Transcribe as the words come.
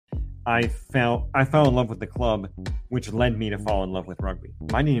I fell in love with the club, which led me to fall in love with rugby.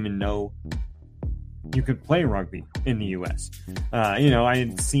 I didn't even know you could play rugby in the U.S. I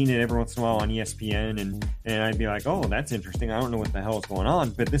had seen it every once in a while on ESPN, and I'd be like, oh, that's interesting. I don't know what the hell is going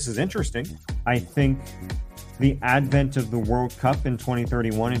on, but this is interesting. I think the advent of the World Cup in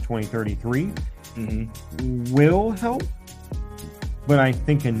 2031 and 2033 will help, but I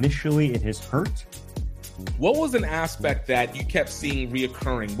think initially it has hurt. What was an aspect that you kept seeing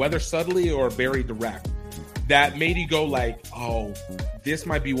reoccurring, whether subtly or very direct, that made you go like, oh, this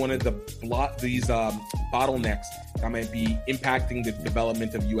might be one of these bottlenecks that might be impacting the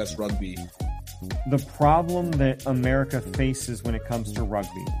development of U.S. rugby? The problem that America faces when it comes to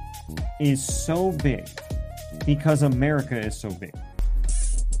rugby is so big because America is so big.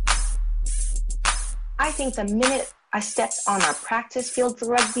 I think the minute I stepped on a practice field for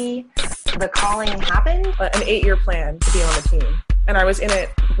rugby, the calling happened. An 8-year plan to be on the team. And I was in it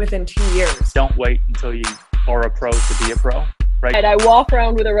within 2 years. Don't wait until you are a pro to be a pro, right? And I walk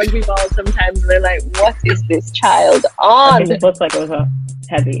around with a rugby ball sometimes and they're like, what is this child on? It looked like it was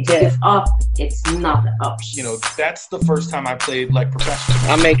heavy. Yeah. It's up. It's not an option. That's the first time I played like professionally.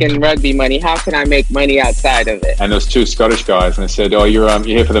 I'm making rugby money. How can I make money outside of it? And those two Scottish guys, and they said, "Oh, you're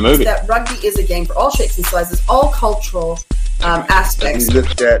here for the movie." That rugby is a game for all shapes and sizes, all cultural aspects. He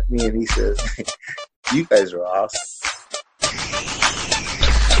looked at me and he said, "You guys are awesome."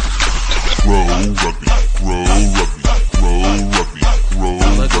 Grow rugby, grow rugby, grow rugby, grow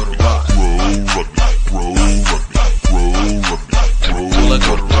rugby, grow rugby, grow rugby, grow rugby, let's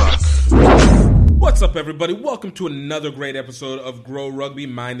go to rock. What's up, everybody? Welcome to another great episode of Grow Rugby.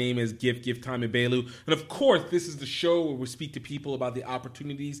 My name is Gift Time Ibelu, and of course, this is the show where we speak to people about the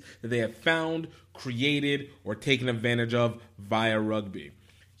opportunities that they have found, created, or taken advantage of via rugby.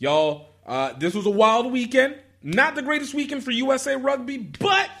 Y'all, this was a wild weekend. Not the greatest weekend for USA Rugby,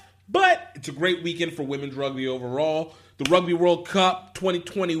 but it's a great weekend for women's rugby overall. The Rugby World Cup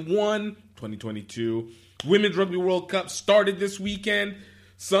 2021, 2022. Women's Rugby World Cup started this weekend.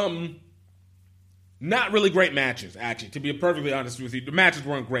 Some not really great matches, actually. To be perfectly honest with you, the matches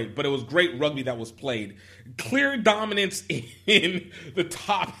weren't great, but it was great rugby that was played. Clear dominance in the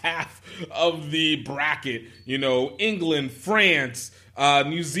top half of the bracket. England, France,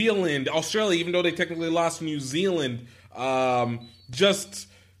 New Zealand, Australia, even though they technically lost to New Zealand. Just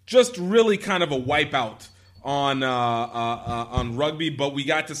really kind of a wipeout on rugby, but we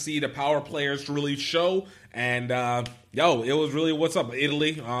got to see the power players really show, and it was really what's up.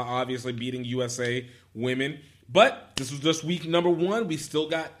 Italy obviously beating USA women, but this was just week number 1. We still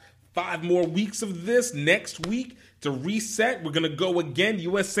got 5 more weeks of this. Next week to reset, we're gonna go again.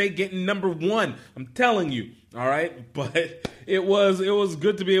 USA getting number 1. I'm telling you, all right. But it was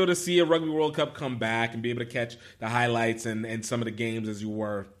good to be able to see a Rugby World Cup come back and be able to catch the highlights and some of the games as you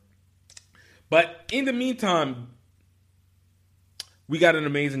were. But in the meantime, we got an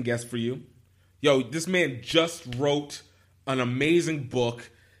amazing guest for you. Yo, this man just wrote an amazing book.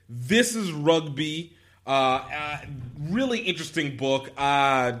 This is Rugby. Really interesting book.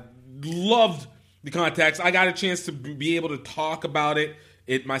 Loved the context. I got a chance to be able to talk about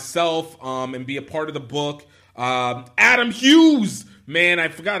it myself and be a part of the book. Adam Hughes. Man, I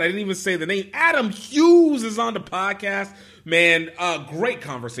forgot. I didn't even say the name. Adam Hughes is on the podcast. Man, great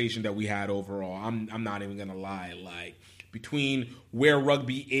conversation that we had overall. I'm not even gonna lie. Like, between where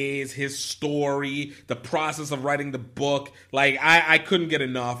rugby is, his story, the process of writing the book, like I couldn't get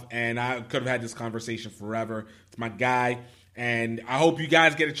enough, and I could have had this conversation forever. It's my guy, and I hope you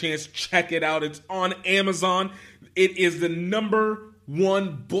guys get a chance to check it out. It's on Amazon. It is the number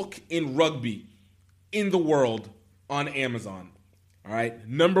 1 book in rugby in the world on Amazon. All right,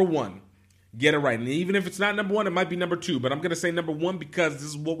 number 1. Get it right. And even if it's not number 1, it might be number 2. But I'm going to say number 1 because this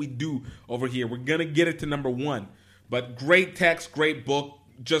is what we do over here. We're going to get it to number 1. But great text, great book.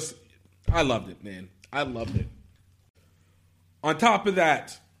 I loved it, man. I loved it. On top of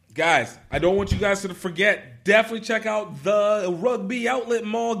that, guys, I don't want you guys to forget, definitely check out the Rugby Outlet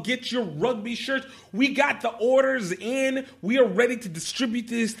Mall. Get your rugby shirts. We got the orders in. We are ready to distribute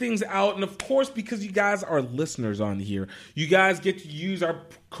these things out. And of course, because you guys are listeners on here, you guys get to use our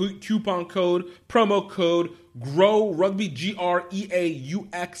coupon code, promo code, GROW Rugby,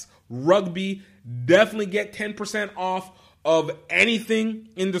 GREAUX Rugby. Definitely get 10% off of anything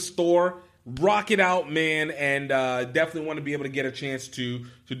in the store. Rock it out, man, and definitely want to be able to get a chance to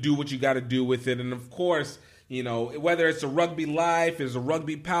do what you got to do with it. And of course, whether it's a Rugby Life, it's a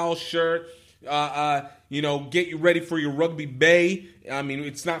Rugby Pal shirt, get you ready for your Rugby Bay. I mean,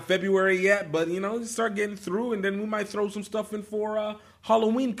 it's not February yet, but start getting through, and then we might throw some stuff in for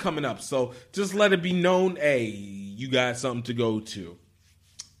Halloween coming up. So just let it be known, hey, you got something to go to.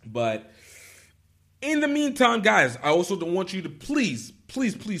 But in the meantime, guys, I also don't want you to please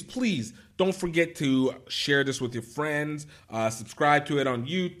don't forget to share this with your friends. Subscribe to it on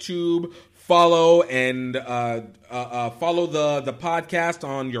YouTube. Follow and follow the podcast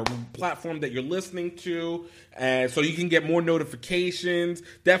on your platform that you're listening to, so you can get more notifications.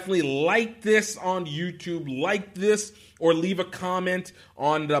 Definitely like this on YouTube, like this, or leave a comment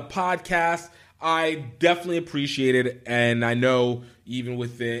on the podcast. I definitely appreciate it, and I know even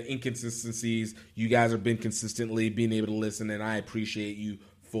with the inconsistencies, you guys have been consistently being able to listen, and I appreciate you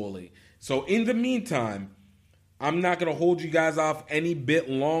fully. So in the meantime, I'm not going to hold you guys off any bit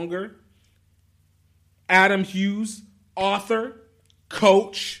longer. Adam Hughes, author,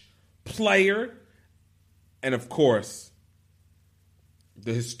 coach, player, and of course,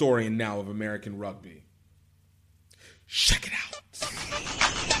 the historian now of American rugby. Check it out.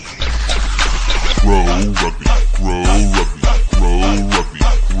 Grow rugby, grow rugby, grow rugby,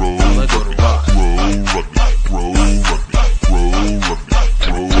 grow rugby, grow rugby, grow rugby, grow rugby,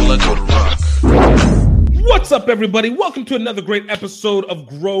 grow rugby. What's up, everybody? Welcome to another great episode of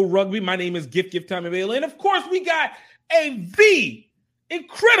Grow Rugby. My name is Gift Time Available, and of course, we got the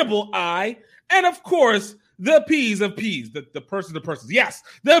incredible I, and of course, the P's of P's, the persons. Yes,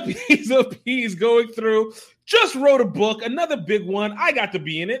 the P's of P's going through. Just wrote a book, another big one. I got to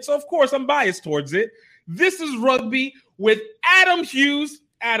be in it, so of course, I'm biased towards it. This is Rugby with Adam Hughes.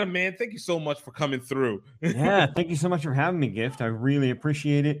 Adam, man, thank you so much for coming through. Yeah, thank you so much for having me, Gift. I really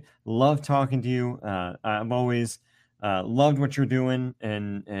appreciate it. Love talking to you. I've always loved what you're doing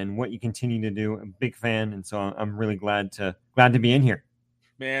and what you continue to do. I'm a big fan, and so I'm really glad to be in here.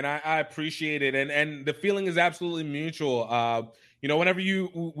 Man, I appreciate it, and the feeling is absolutely mutual. Whenever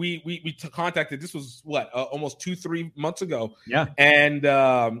we contacted, this was almost 2-3 months ago. Yeah, and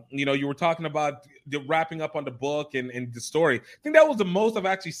you were talking about the wrapping up on the book and the story. I think that was the most I've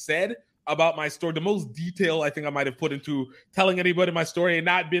actually said about my story. The most detail I think I might have put into telling anybody my story, and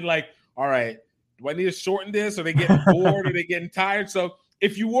not been like, all right, do I need to shorten this? Are they getting bored? Are they getting tired? So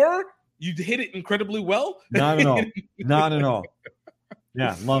if you hit it incredibly well. Not at all. Not at all.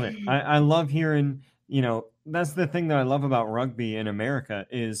 Yeah, love it. I love hearing, that's the thing that I love about rugby in America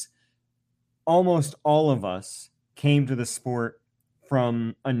is almost all of us came to the sport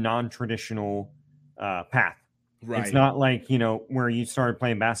from a non-traditional path. Right. It's not like, where you started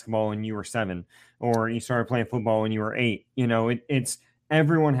playing basketball when you were 7 or you started playing football when you were 8. It's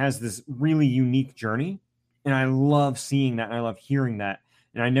everyone has this really unique journey. And I love seeing that. And I love hearing that.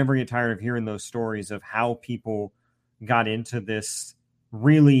 And I never get tired of hearing those stories of how people got into this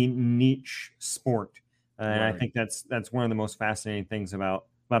really niche sport. And I think that's one of the most fascinating things about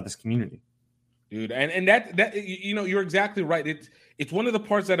this community. Dude, and that you're exactly right. It's one of the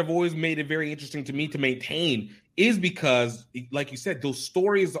parts that have always made it very interesting to me to maintain is because, like you said, those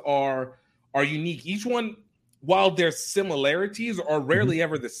stories are unique. Each one, while their similarities are rarely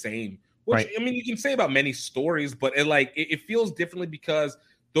ever the same. Which Right. I mean, you can say about many stories, but it feels differently because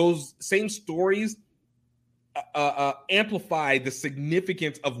those same stories amplify the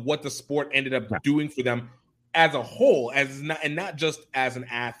significance of what the sport ended up doing for them as a whole, and not just as an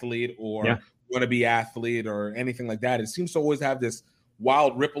athlete or wannabe athlete or anything like that. It seems to always have this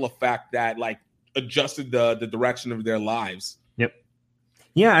wild ripple effect that adjusted the direction of their lives. Yep.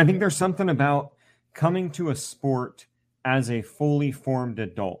 Yeah, I think there's something about coming to a sport as a fully formed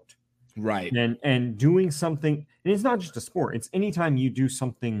adult. Right. And doing something, and it's not just a sport, it's anytime you do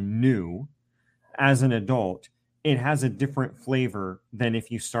something new as an adult, it has a different flavor than if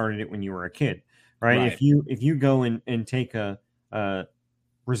you started it when you were a kid, right? If you go and take a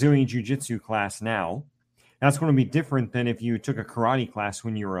Brazilian Jiu-Jitsu class now, that's going to be different than if you took a karate class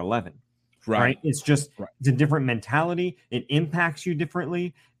when you were 11, right? It's just it's a different mentality. It impacts you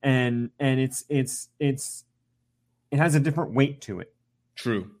differently, and it has a different weight to it.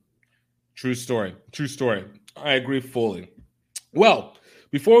 True story. I agree fully. Well,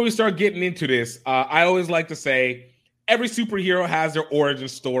 before we start getting into this, I always like to say every superhero has their origin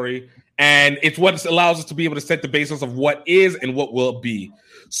story, and it's what allows us to be able to set the basis of what is and what will be.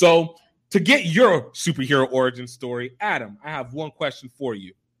 So to get your superhero origin story, Adam, I have one question for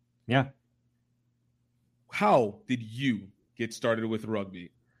you. Yeah. How did you get started with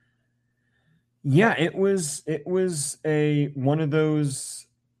rugby? Yeah, it was one of those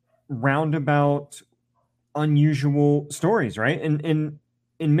roundabout, unusual stories, right? And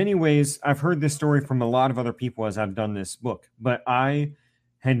in many ways, I've heard this story from a lot of other people as I've done this book, but I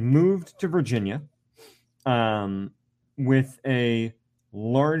had moved to Virginia with a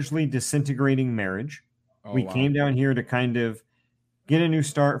largely disintegrating marriage. We came down here to kind of get a new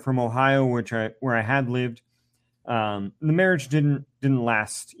start from Ohio, where I had lived. The marriage didn't didn't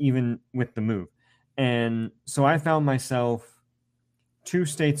last even with the move. And so I found myself 2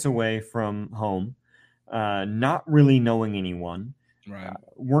 states away from home, not really knowing anyone, right.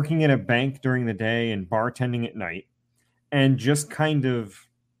 Working at a bank during the day and bartending at night, and just kind of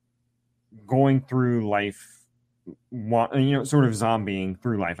going through life, sort of zombieing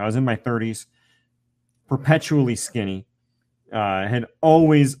through life. I was in my 30s, perpetually skinny, had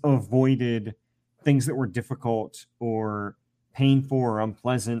always avoided things that were difficult or painful or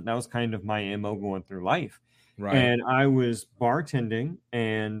unpleasant. That was kind of my MO going through life. Right. And I was bartending,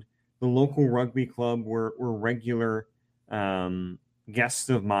 and the local rugby club were regular guests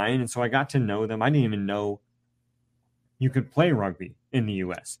of mine. And so I got to know them. I didn't even know you could play rugby in the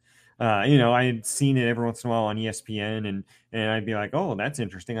U.S. I had seen it every once in a while on ESPN, and I'd be like, oh, that's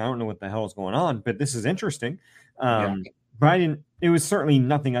interesting. I don't know what the hell is going on, but this is interesting. But it was certainly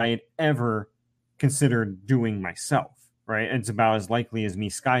nothing I had ever considered doing myself, right? It's about as likely as me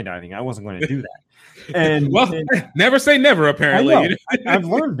skydiving. I wasn't going to do that. And never say never, apparently. I've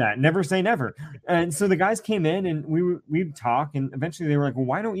learned that. Never say never. And so the guys came in, and we'd talk, and eventually they were like, well,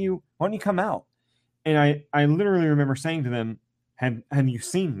 why don't you come out? And I literally remember saying to them, have you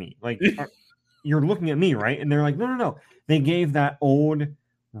seen me? Like, you're looking at me, right? And they're like, no. They gave that old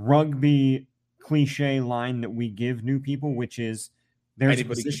rugby cliche line that we give new people, which is there's a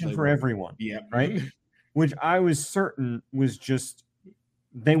position for everyone. Yeah. Right. Which I was certain was just,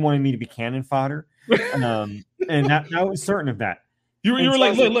 they wanted me to be cannon fodder. And I was certain of that. You were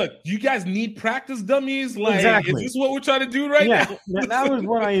like, look, you guys need practice dummies. Like, exactly. Is this what we're trying to do now? That was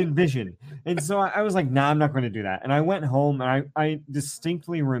what I envisioned. And so I was like, nah, I'm not going to do that. And I went home, and I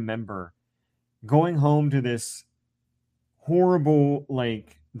distinctly remember going home to this horrible,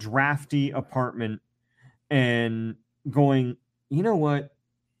 like, drafty apartment and going, you know what?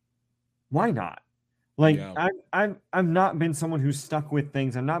 Why not? Like, yeah. I've not been someone who's stuck with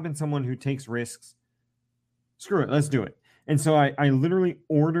things. I've not been someone who takes risks. Screw it. Let's do it. And so I literally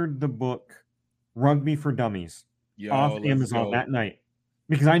ordered the book Rugby for Dummies off Amazon that night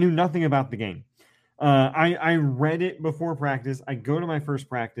because I knew nothing about the game. I read it before practice. I go to my first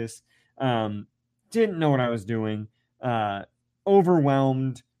practice. Didn't know what I was doing.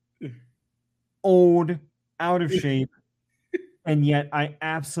 Overwhelmed, old, out of shape. And yet I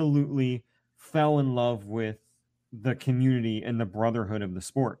absolutely fell in love with the community and the brotherhood of the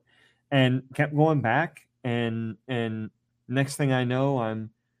sport and kept going back. And next thing I know, I'm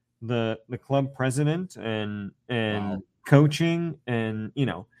the club president and wow. Coaching and,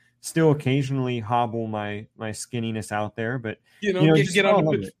 still occasionally hobble my skinniness out there, but get on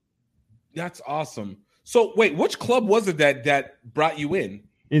the pitch. That's awesome. So wait, which club was it that brought you in?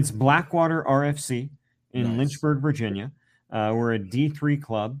 It's Blackwater RFC in Lynchburg, Virginia. We're a D3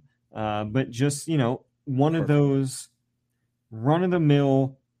 club, but just, one of those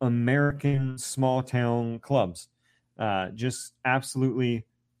run-of-the-mill American small-town clubs. Just absolutely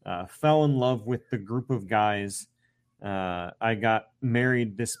fell in love with the group of guys. I got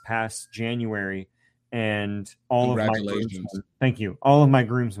married this past January, and all of my groomsmen, thank you. All of my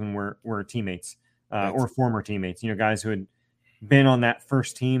groomsmen were teammates or former teammates. Guys who had been on that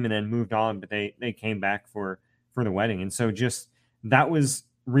first team and then moved on, but they came back for the wedding. And so just that was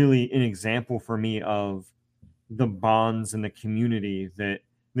really an example for me of the bonds and the community that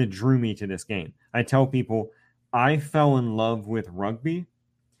drew me to this game. I tell people I fell in love with rugby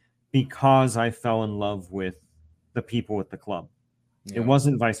because I fell in love with the people at the club. Yeah. It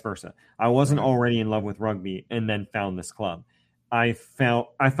wasn't vice versa. I wasn't already in love with rugby and then found this club. I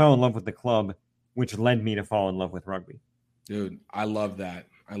fell in love with the club, which led me to fall in love with rugby. Dude, I love that.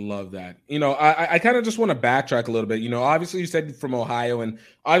 I kind of just want to backtrack a little bit. Obviously you said from Ohio and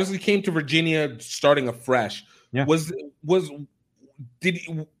obviously came to Virginia starting afresh. Yeah. For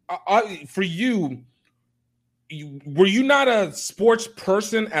you, were you not a sports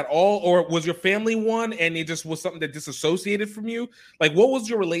person at all, or was your family one and it just was something that disassociated from you? Like, what was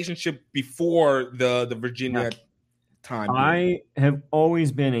your relationship before the Virginia time? I have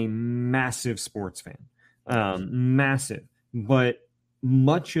always been a massive sports fan, massive, but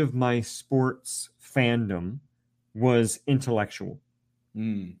much of my sports fandom was intellectual,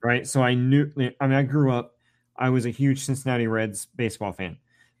 right? So I grew up, I was a huge Cincinnati Reds baseball fan.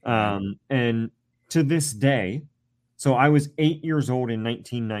 And to this day, so I was 8 years old in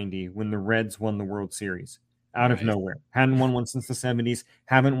 1990 when the Reds won the World Series out of nowhere. Hadn't won one since the 70s.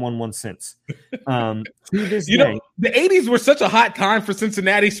 Haven't won one since. To this day, the 80s were such a hot time for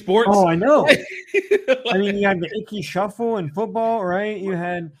Cincinnati sports. Oh, I know. I mean, you had the Ickey Shuffle in football, right? You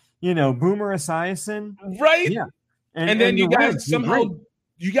had, Boomer Esiason. Right. Yeah. And then you guys somehow,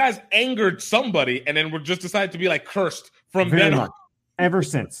 you guys angered somebody and then were just decided to be like cursed from then on. ever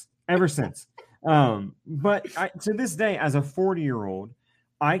since. But to this day, as a 40-year-old,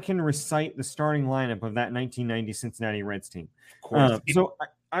 I can recite the starting lineup of that 1990 Cincinnati Reds team. So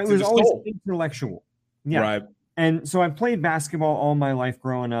I was always intellectual. Yeah. Right. And so I played basketball all my life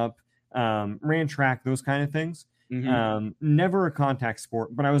growing up, ran track, those kind of things. Never a contact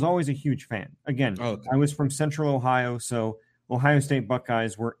sport, but I was always a huge fan. Again, I was from Central Ohio, so Ohio State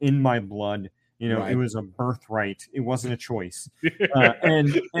Buckeyes were in my blood. It was a birthright. It wasn't a choice.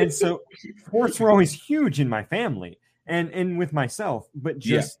 And so sports were always huge in my family and with myself, but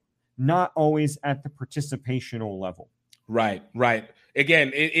just not always at the participational level. Right.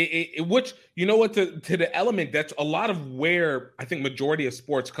 Again, which, you know what, to the element, that's a lot of where I think majority of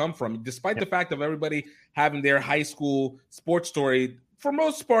sports come from, despite the fact of everybody having their high school sports story. For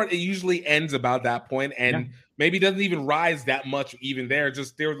most part, it usually ends about that point and maybe doesn't even rise that much even there.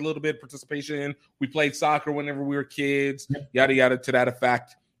 Just there was a little bit of participation. We played soccer whenever we were kids, yada, yada, to that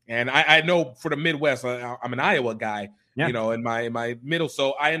effect. And I know for the Midwest, I'm an Iowa guy, in my middle.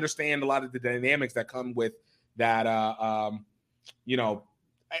 So I understand a lot of the dynamics that come with that,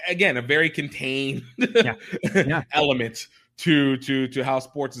 again, a very contained element to how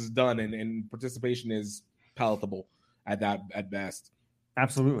sports is done and participation is palatable at best.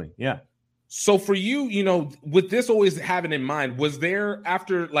 Absolutely. Yeah. So for you, with this always having in mind, was there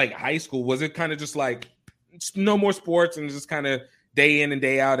after like high school, was it kind of just like no more sports and just kind of day in and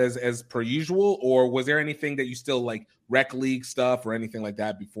day out as per usual? Or was there anything that you still like rec league stuff or anything like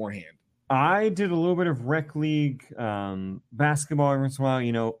that beforehand? I did a little bit of rec league basketball every once in a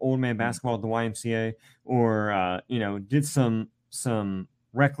while, old man basketball at the YMCA, or, did some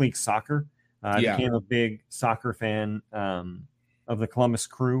rec league soccer. I became a big soccer fan of the Columbus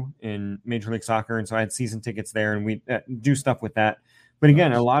Crew in Major League Soccer. And so I had season tickets there and we do stuff with that. But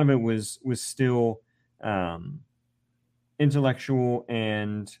again, a lot of it was still intellectual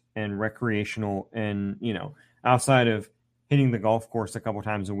and recreational. And, outside of hitting the golf course a couple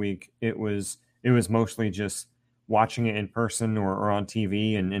times a week, it was mostly just watching it in person or on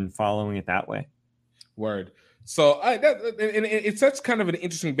TV and following it that way. Word. So it's such kind of an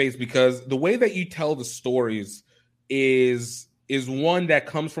interesting base because the way that you tell the stories is one that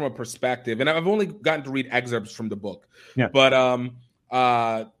comes from a perspective, and I've only gotten to read excerpts from the book, but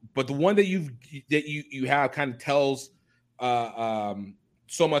the one that you have kind of tells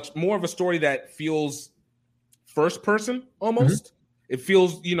so much more of a story that feels first person almost. It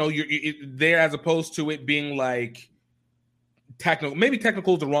feels you're there as opposed to it being like technical. Maybe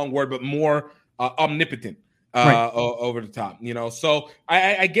technical is the wrong word, but more omnipotent. Over the top, so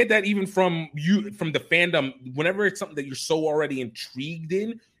I get that even from the fandom. Whenever it's something that you're so already intrigued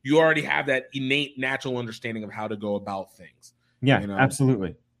in, you already have that innate natural understanding of how to go about things.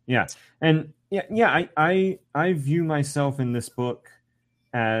 Absolutely. And I view myself in this book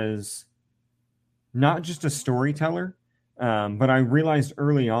as not just a storyteller, but I realized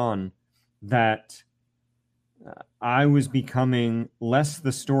early on that I was becoming less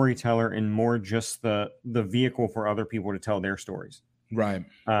the storyteller and more just the vehicle for other people to tell their stories. Right.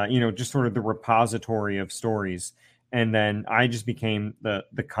 Just sort of the repository of stories. And then I just became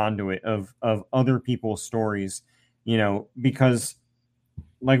the conduit of other people's stories, because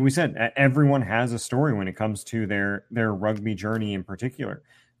like we said, everyone has a story when it comes to their rugby journey in particular,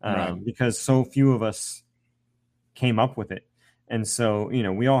 because so few of us came up with it. And so,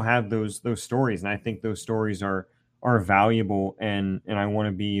 we all have those stories. And I think those stories are valuable, and I want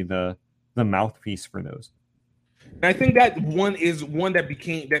to be the mouthpiece for those. And I think that one is one that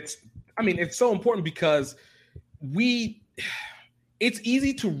it's so important because it's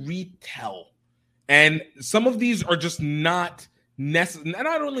easy to retell. And some of these are just not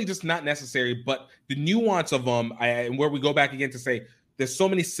only just not necessary, but the nuance of them, and where we go back again to say there's so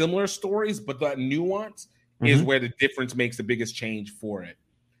many similar stories, but that nuance is where the difference makes the biggest change for it.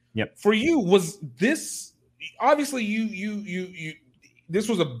 Yep. For you, was this obviously you this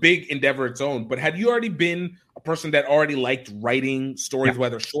was a big endeavor its own, but had you already been a person that already liked writing stories,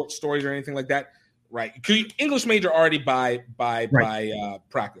 whether short stories or anything like that? Right. English major already by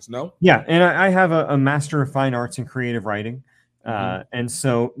practice, no? Yeah, and I have a Master of Fine Arts in Creative Writing. And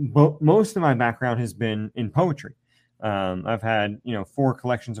so most of my background has been in poetry. I've had, 4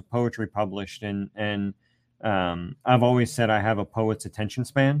 collections of poetry published, and I've always said I have a poet's attention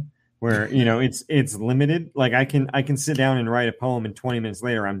span where, it's limited. Like I can sit down and write a poem and 20 minutes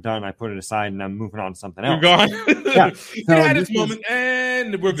later I'm done. I put it aside and I'm moving on to something else. You're gone. Yeah. So at this moment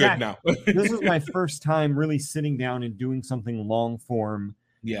and we're good now. This was my first time really sitting down and doing something long form,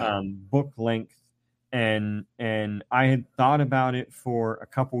 book length. And I had thought about it for a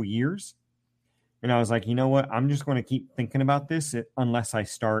couple years. And I was like, you know what? I'm just going to keep thinking about this unless I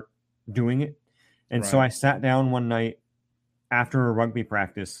start doing it. And so I sat down one night after a rugby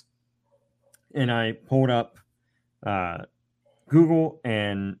practice and I pulled up Google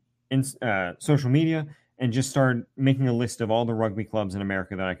and social media and just started making a list of all the rugby clubs in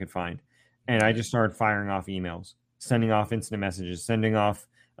America that I could find. And I just started firing off emails, sending off instant messages, sending off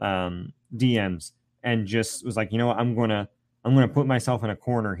DMs, and just was like, you know what? I'm gonna put myself in a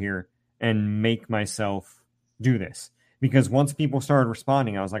corner here and make myself do this. Because once people started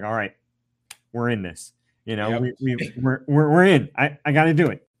responding, I was like, all right, we're in this. You know, we're in. I got to do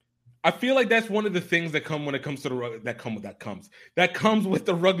it. I feel like that's one of the things that come when it comes to the that comes with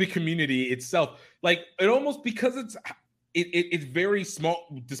the rugby community itself. Like it almost because it's very small,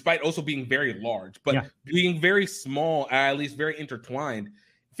 despite also being very large, but being very small, at least very intertwined.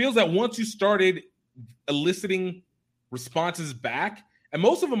 It feels that once you started eliciting responses back, and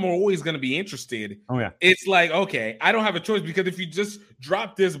most of them are always going to be interested. Oh yeah, it's like, okay, I don't have a choice, because if you just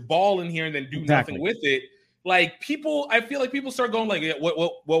drop this ball in here and then do nothing with it, like I feel like people start going like,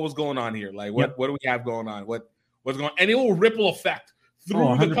 what was going on here? Like what do we have going on? What's going on? And it will ripple effect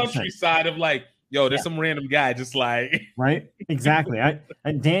through the countryside of like, yo, there's some random guy just like right. Exactly.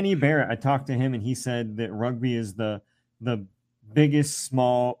 Danny Barrett, I talked to him and he said that rugby is the biggest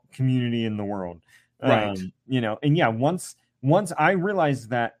small community in the world. Right. You know, and once I realized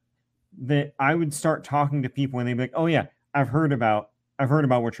that I would start talking to people and they'd be like, oh yeah, I've heard about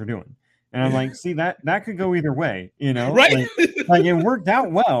what you're doing. And I'm like, see, that could go either way, you know, right? Like it worked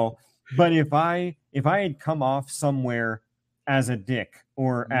out well. But if I had come off somewhere as a dick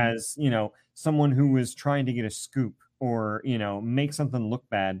or as, you know, someone who was trying to get a scoop or, you know, make something look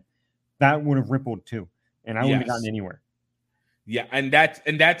bad, that would have rippled too. And I wouldn't have gotten anywhere. Yeah. And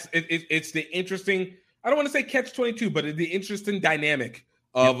it's the interesting, I don't want to say catch-22, but the interesting dynamic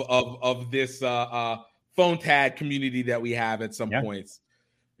of this phone tag community that we have at some points.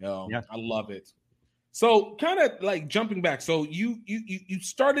 I love it. So kind of like jumping back. So you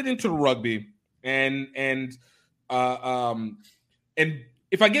started into the rugby and if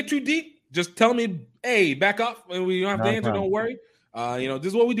I get too deep, just tell me, hey, back up, and we don't have to answer. Don't worry. You know, this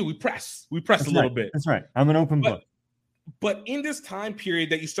is what we do. We press a little bit. That's right. I'm an open book. But in this time period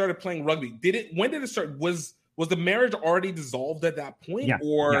that you started playing rugby, when did it start? Was the marriage already dissolved at that point,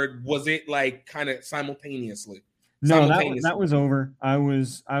 or was it like kind of simultaneously? No, that was over. I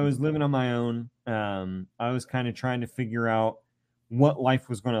was living on my own. I was kind of trying to figure out what life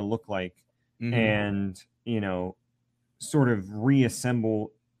was going to look like, and you know, sort of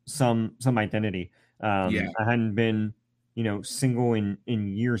reassemble some identity. I hadn't been, you know, single in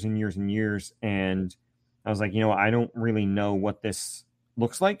years and years and years, and I was like, you know, I don't really know what this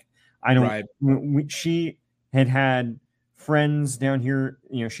looks like. I don't. She had friends down here.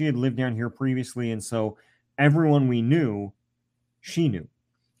 You know, she had lived down here previously, and so everyone we knew, she knew,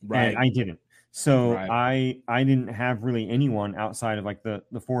 and I didn't. So I didn't have really anyone outside of like the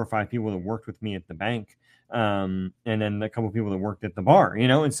 4 or 5 people that worked with me at the bank, and then a couple of people that worked at the bar. You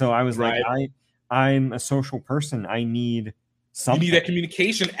know, and so I was like, I'm a social person. I need something. You need that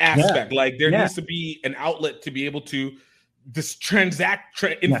communication aspect. Like there needs to be an outlet to be able to just transact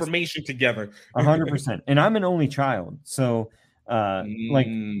information together. 100%. And I'm an only child. So like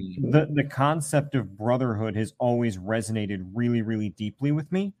the concept of brotherhood has always resonated really, really deeply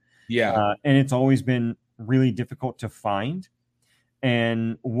with me. Yeah. And it's always been really difficult to find.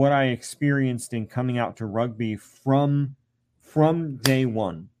 And what I experienced in coming out to rugby from day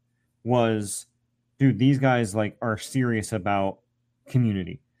one was, dude, these guys like are serious about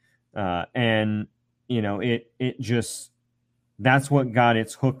community. And you know, it just, that's what got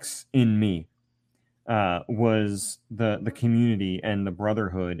its hooks in me, was the community and the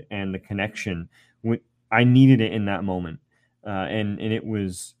brotherhood and the connection. I needed it in that moment. And it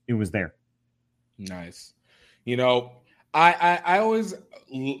was there. Nice. You know, I always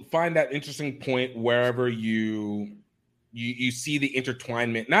find that interesting point wherever you see the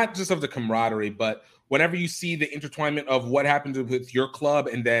intertwinement, not just of the camaraderie, but whenever you see the intertwinement of what happens with your club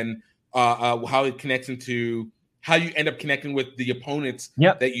and then how it connects into how you end up connecting with the opponents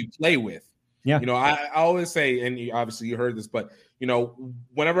that you play with. Yeah. You know, I always say, and obviously you heard this, but, you know,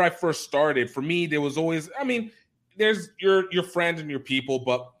 whenever I first started, for me, there was always, I mean, there's your friends and your people,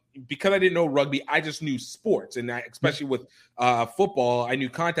 but because I didn't know rugby, I just knew sports. And especially with football, I knew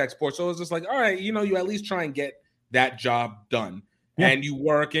contact sports. So it was just like, all right, you know, you at least try and get that job done. Yeah. And you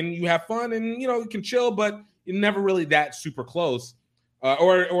work and you have fun and, you know, you can chill, but you're never really that super close.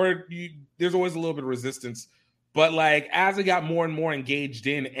 There's always a little bit of resistance. But like as I got more and more engaged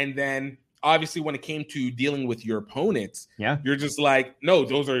in, and then obviously when it came to dealing with your opponents, Yeah. you're just like, no,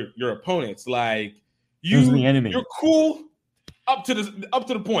 those are your opponents. Like Those are the enemy. You're cool up to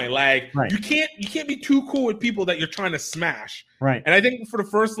the point. Like you can't be too cool with people that you're trying to smash. Right. And I think for the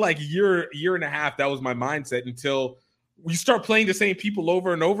first like year and a half, that was my mindset until you start playing the same people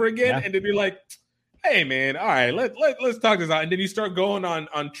over and over again, and then you're like, hey man, all right, let's talk this out. And then you start going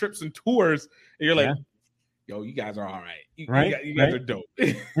on trips and tours, and you're like, yo, you guys are all right. You guys are dope.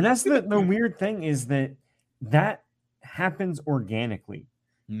 And that's the weird thing is that happens organically.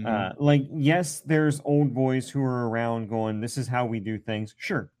 Like, yes, there's old boys who are around going, this is how we do things.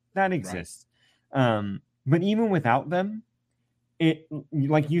 Sure, that exists. But even without them, it,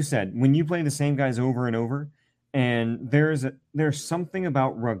 like you said, when you play the same guys over and over, and there's something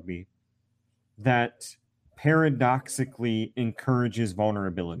about rugby that paradoxically encourages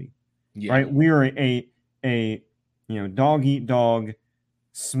vulnerability. Right? We are a dog eat dog,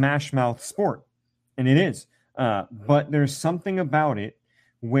 smash mouth sport, and it is. But there's something about it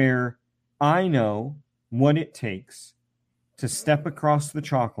where I know what it takes to step across the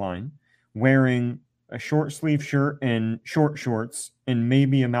chalk line wearing a short sleeve shirt and short shorts and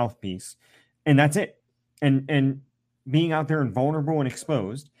maybe a mouthpiece, and that's it. And being out there and vulnerable and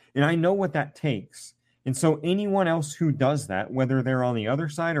exposed, and I know what that takes. And so anyone else who does that, whether they're on the other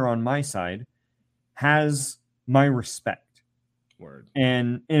side or on my side, has my respect. Word.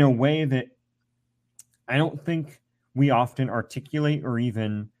 And in a way that I don't think we often articulate or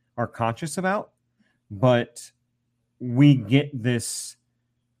even are conscious about, but we get this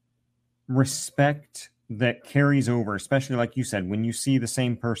respect that carries over, especially like you said, when you see the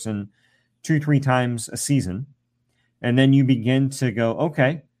same person 2-3 times a season, and then you begin to go,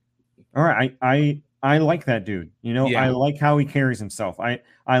 okay, all right, I like that dude. I like how he carries himself. I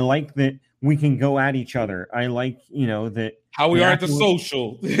like that we can go at each other. I like, that how we are at the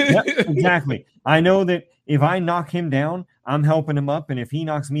social. Yep, exactly. I know that if I knock him down, I'm helping him up, and if he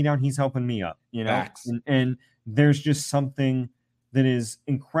knocks me down, he's helping me up. And there's just something that is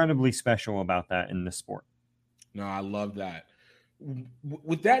incredibly special about that in this sport. No, I love that.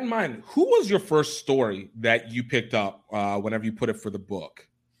 With that in mind, who was your first story that you picked up whenever you put it for the book?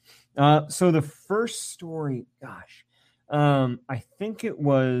 So the first story, I think it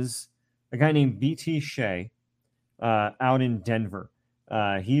was a guy named BT Shea out in Denver.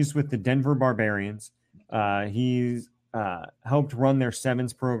 He's with the Denver Barbarians. He's helped run their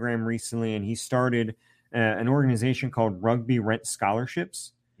sevens program recently, and he started an organization called Rugby Rent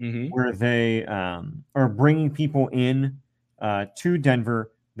Scholarships, where they are bringing people in to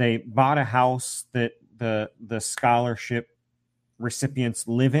Denver. They bought a house that the scholarship recipients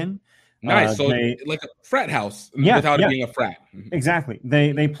live in. Nice. So like a frat house without it being a frat. Exactly.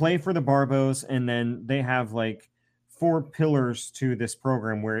 They play for the Barbos, and then they have like 4 pillars to this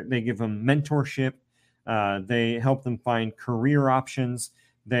program where they give them mentorship. They help them find career options.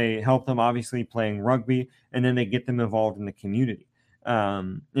 They help them obviously playing rugby, and then they get them involved in the community.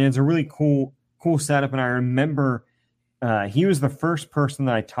 And it's a really cool setup. And I remember he was the first person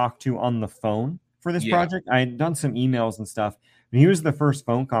that I talked to on the phone for this project. I had done some emails and stuff, and he was the first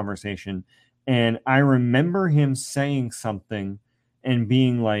phone conversation. And I remember him saying something and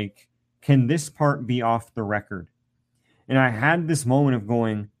being like, can this part be off the record? And I had this moment of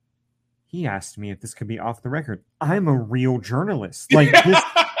going, he asked me if this could be off the record. I'm a real journalist. Like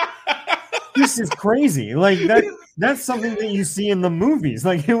this is crazy. Like that's something that you see in the movies.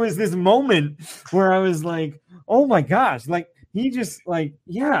 Like it was this moment where I was like, oh my gosh. Like he just like,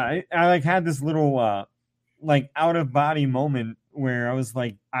 I like had this little like out of body moment where I was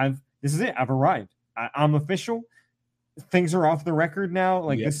like, this is it. I've arrived. I'm official. Things are off the record now.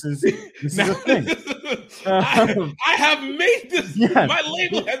 Like this is a thing. I have made this. Yes. My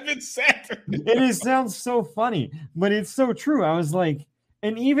label has been set. It sounds so funny, but it's so true. I was like,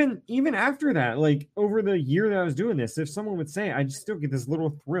 and even after that, like over the year that I was doing this, if someone would say, I just still get this little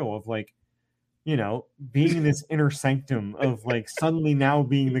thrill of like, being in this inner sanctum of like suddenly now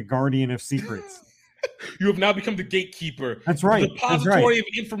being the guardian of secrets. You have now become the gatekeeper. That's right. The repository of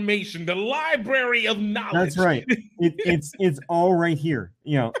information, the library of knowledge. That's right. It's all right here.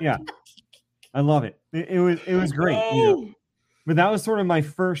 Yeah. I love it. It was great. But that was sort of my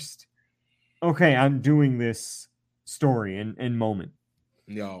first, okay, I'm doing this story and moment.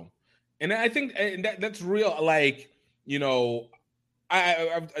 No. And I think that's real. Like,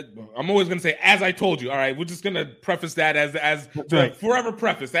 I'm always going to say, as I told you. All right. We're just going to preface that as right. Forever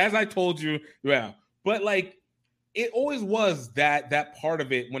preface. As I told you. Yeah. But like, it always was that part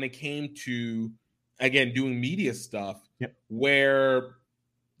of it when it came to, again, doing media stuff, where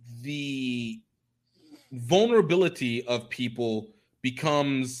the vulnerability of people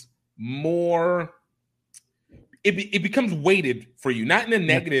becomes more. It becomes weighted for you, not in a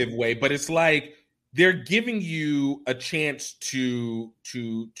negative way, but it's like they're giving you a chance to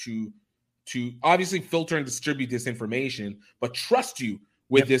obviously filter and distribute this information, but trust you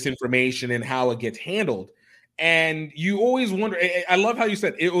with this information and how it gets handled. And you always wonder. I love how you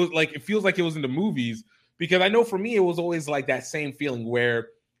said it was like it feels like it was in the movies, because I know for me it was always like that same feeling where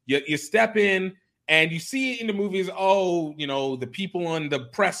you step in. And you see it in the movies, the people on the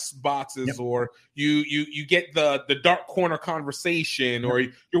press boxes, or you get the dark corner conversation, or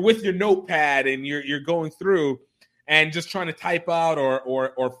you're with your notepad and you're going through and just trying to type out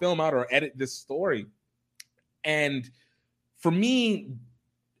or film out or edit this story. And for me,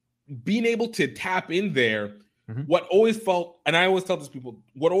 being able to tap in there, what always felt, and I always tell these people,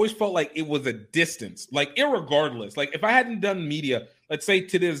 what always felt like it was a distance, like irregardless, like if I hadn't done media, let's say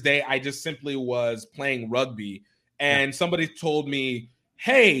to this day, I just simply was playing rugby and somebody told me,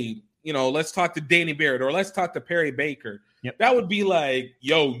 hey, let's talk to Danny Barrett or let's talk to Perry Baker. That would be like,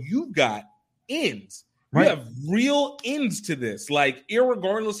 yo, you've got ins. Right. You have real ins to this. Like,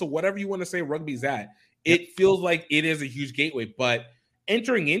 irregardless of whatever you want to say rugby's at, it feels like it is a huge gateway. But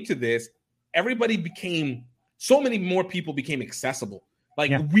entering into this, so many more people became accessible,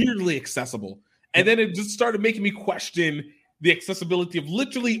 like weirdly accessible. And then it just started making me question the accessibility of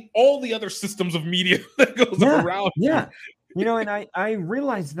literally all the other systems of media that goes around. Yeah. And I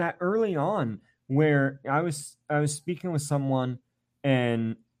realized that early on, where I was speaking with someone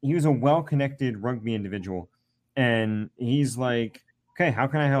and he was a well-connected rugby individual. And he's like, okay, how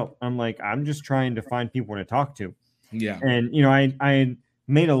can I help? I'm like, I'm just trying to find people to talk to. Yeah. And, I had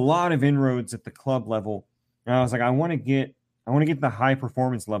made a lot of inroads at the club level. And I was like, I want to get the high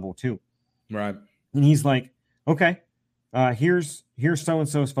performance level too. Right. And he's like, okay, here's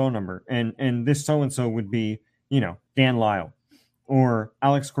so-and-so's phone number. And this so-and-so would be, Dan Lyle or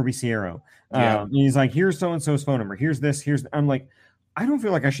Alex Corbisiero. And he's like, here's so-and-so's phone number. Here's this, I'm like, I don't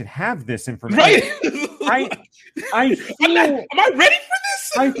feel like I should have this information. Right. I feel, am I ready for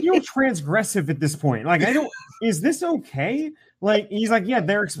this? I feel transgressive at this point. Like, is this okay? Like, he's like, yeah,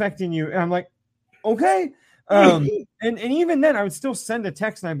 they're expecting you. And I'm like, okay. And even then I would still send a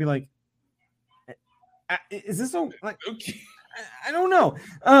text and I'd be like, is this so like, I don't know.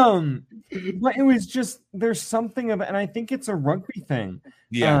 But it was just, there's something of, and I think it's a rugby thing.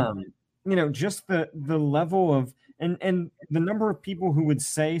 Yeah. Just the level of, and the number of people who would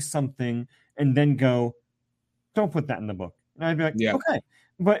say something and then go, don't put that in the book. And I'd be like, okay.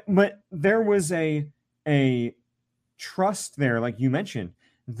 But there was a trust there, like you mentioned,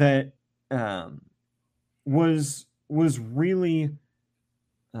 that, was really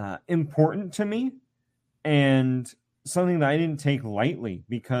important to me, and something that I didn't take lightly,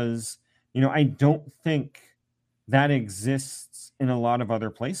 because I don't think that exists in a lot of other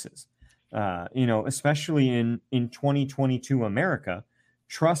places. Especially in 2022 America,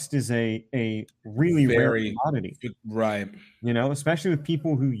 trust is a really rare commodity, right? Especially with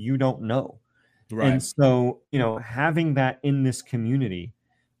people who you don't know, right? And so having that in this community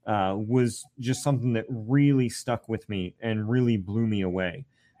was just something that really stuck with me and really blew me away,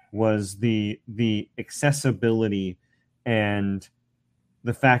 was the accessibility and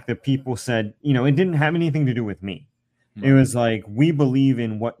the fact that people said, it didn't have anything to do with me. Mm-hmm. It was like, we believe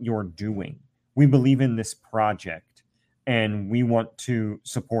in what you're doing. We believe in this project and we want to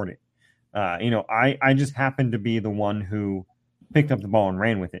support it. I just happened to be the one who picked up the ball and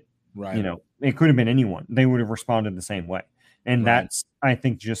ran with it. Right. It could have been anyone. They would have responded the same way. And that's, I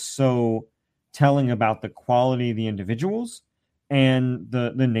think, just so telling about the quality of the individuals and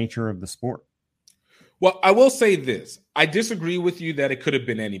the nature of the sport. Well, I will say this. I disagree with you that it could have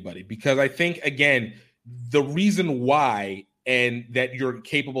been anybody, because I think, again, the reason why and that you're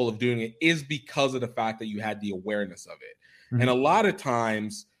capable of doing it is because of the fact that you had the awareness of it. Mm-hmm. And a lot of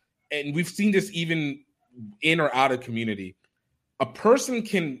times, and we've seen this even in or out of community, a person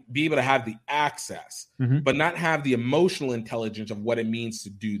can be able to have the access, but not have the emotional intelligence of what it means to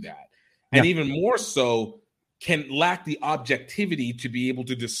do that. And even more so, can lack the objectivity to be able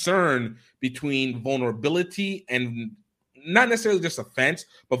to discern between vulnerability and not necessarily just offense,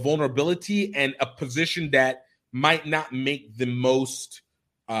 but vulnerability and a position that might not make the most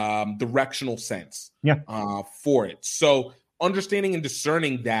directional sense for it. So understanding and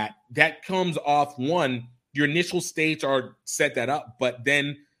discerning that comes off, one, your initial states are set that up, but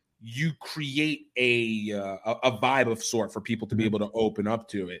then you create a vibe of sort for people to be able to open up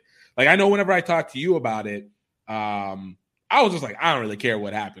to it. Like, I know whenever I talk to you about it, I was just like, I don't really care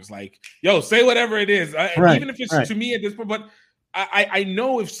what happens. Like, yo, say whatever it is, even if it's to me at this point. But I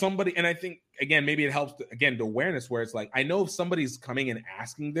know if somebody, and I think again maybe it helps again the awareness where it's like I know if somebody's coming and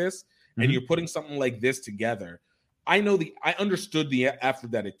asking this, and you're putting something like this together. I understood the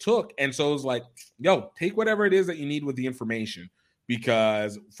effort that it took. And so it was like, yo, take whatever it is that you need with the information,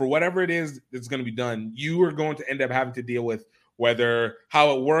 because for whatever it is that's going to be done, you are going to end up having to deal with whether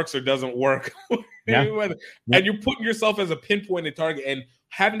how it works or doesn't work. And you're putting yourself as a pinpointed target, and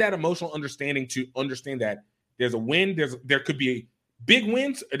having that emotional understanding to understand that there's a win, there could be big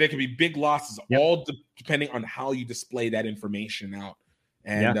wins or there could be big losses, all depending on how you display that information out.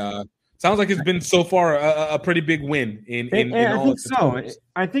 And sounds like it's been so far a pretty big win in I all think so.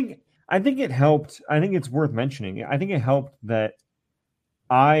 I think it helped. I think it's worth mentioning. I think it helped that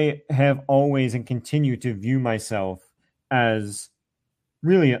I have always and continue to view myself as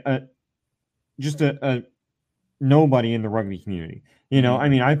really just a nobody in the rugby community. You know, I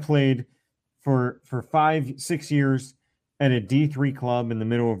mean, I played for 5-6 years at a D3 club in the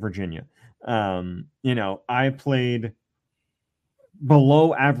middle of Virginia. You know, I played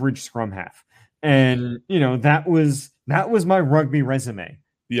below average scrum half, and you know that was my rugby resume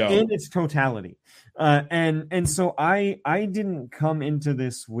in its totality, and so I didn't come into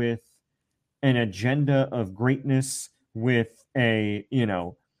this with an agenda of greatness, with a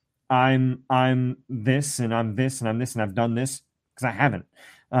I'm this and I'm this and I'm this and I've done this, because I haven't,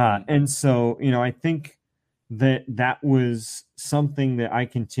 and so I think that was something that I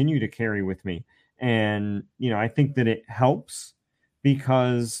continue to carry with me, and I think that it helps.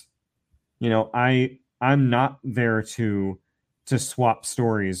 Because, I'm not there to swap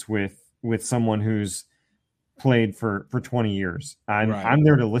stories with someone who's played for 20 years. I'm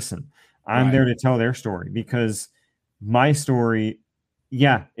there to listen. I'm there to tell their story, because my story,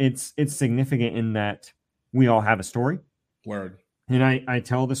 it's significant in that we all have a story. Word. And I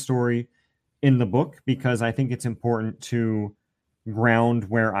tell the story in the book because I think it's important to ground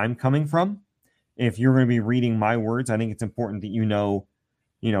where I'm coming from. If you're going to be reading my words, I think it's important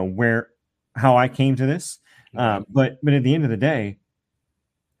that how I came to this. But at the end of the day,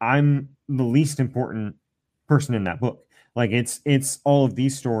 I'm the least important person in that book. Like it's all of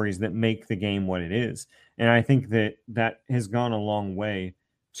these stories that make the game what it is. And I think that has gone a long way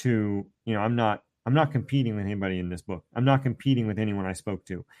to, I'm not competing with anybody in this book. I'm not competing with anyone I spoke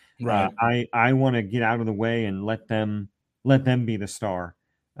to. Right. I want to get out of the way and let them be the star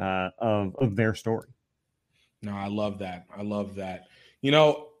of their story. No, I love that.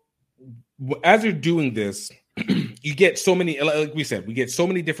 As you're doing this, you get so many, like we said, we get so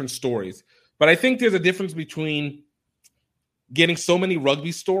many different stories. But I think there's a difference between getting so many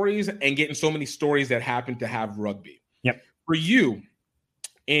rugby stories and getting so many stories that happen to have rugby. Yep. For you,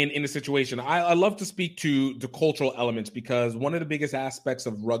 in a situation, I love to speak to the cultural elements, because one of the biggest aspects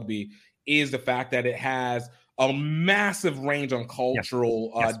of rugby is the fact that it has a massive range on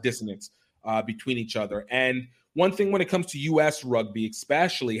cultural dissonance between each other. And one thing when it comes to U.S. rugby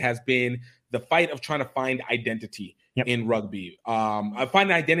especially has been the fight of trying to find identity in rugby. I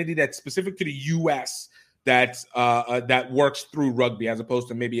find an identity that's specific to the U.S. that works through rugby, as opposed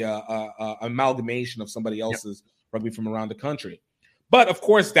to maybe a amalgamation of somebody else's rugby from around the country. But of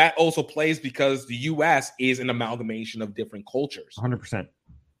course, that also plays because the U.S. is an amalgamation of different cultures. 100%.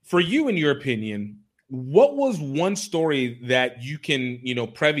 For you, in your opinion, what was one story that you can,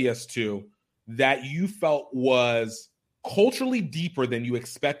 preview us to that you felt was culturally deeper than you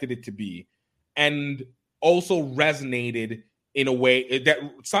expected it to be, and also resonated in a way that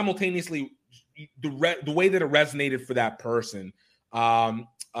simultaneously the way that it resonated for that person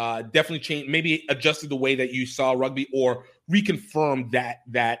definitely changed, maybe adjusted the way that you saw rugby, or reconfirmed that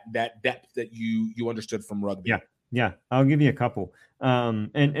depth that you understood from rugby? Yeah. I'll give you a couple.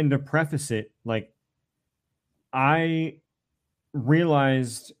 And to preface it, like, I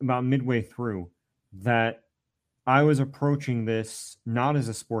realized about midway through that I was approaching this not as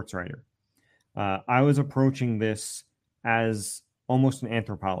a sports writer. I was approaching this as almost an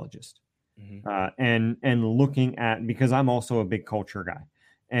anthropologist, and looking at, because I'm also a big culture guy,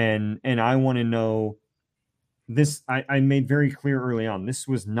 and I want to know this. I made very clear early on, this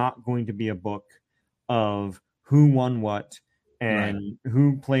was not going to be a book of who won what and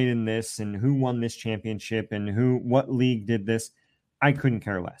who played in this and who won this championship and what league did this. I couldn't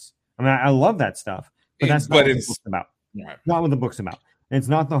care less. I mean, I love that stuff, but that's not what the book's about. Not what the book's about. It's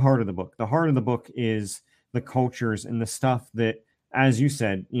not the heart of the book. The heart of the book is the cultures and the stuff that, as you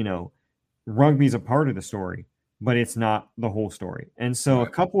said, rugby's a part of the story, but it's not the whole story. And so a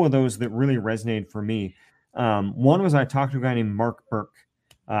couple of those that really resonated for me, one was I talked to a guy named Mark Burke,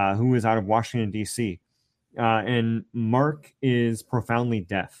 who was out of Washington, D.C., and Mark is profoundly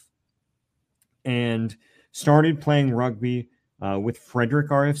deaf and started playing rugby with Frederick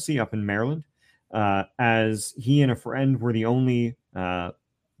RFC up in Maryland, as he and a friend were the only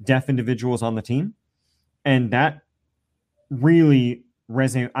deaf individuals on the team. And that really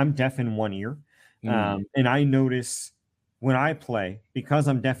resonated. I'm deaf in one ear. And I notice when I play, because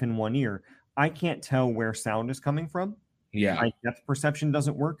I'm deaf in one ear, I can't tell where sound is coming from. Yeah. My depth perception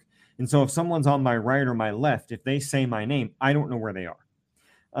doesn't work. And so if someone's on my right or my left, if they say my name, I don't know where they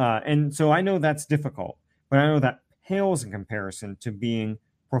are. And so I know that's difficult, but I know that pales in comparison to being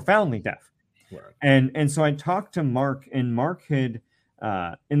profoundly deaf. Right. And so I talked to Mark, and Mark had,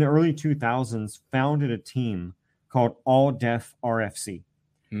 in the early 2000s, founded a team called All Deaf RFC,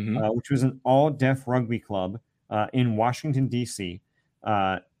 which was an all deaf rugby club in Washington, D.C.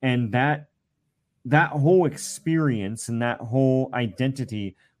 And that whole experience and that whole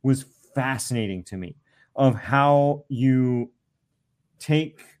identity was fascinating to me, of how you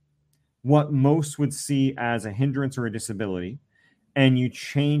take what most would see as a hindrance or a disability and you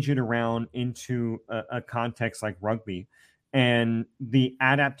change it around into a context like rugby, and the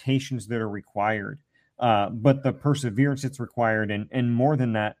adaptations that are required, but the perseverance that's required, and more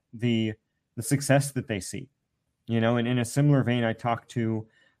than that, the success that they see. And in a similar vein, I talked to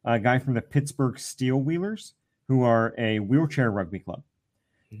a guy from the Pittsburgh Steel Wheelers, who are a wheelchair rugby club.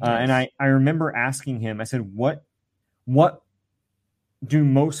 And I remember asking him, I said, what do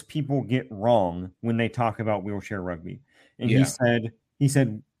most people get wrong when they talk about wheelchair rugby? And he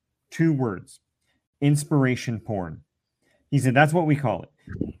said 2 words: inspiration porn. He said, that's what we call it.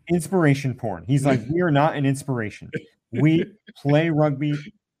 Inspiration porn. He's like, we are not an inspiration. We play rugby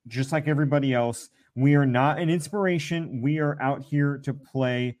just like everybody else. We are not an inspiration. We are out here to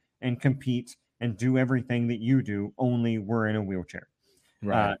play and compete and do everything that you do, only we're in a wheelchair.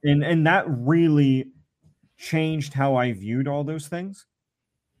 Right. And that really changed how I viewed all those things.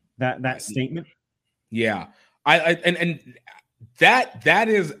 That statement. Yeah. And that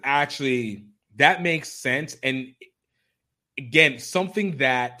is actually, that makes sense. And again, something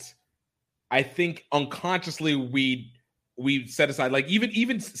that I think unconsciously we set aside, like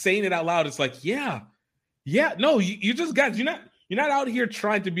even saying it out loud, it's like, no, you just guys, you're not out here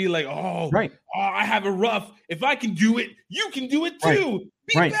trying to be like, I have a rough. If I can do it, you can do it too.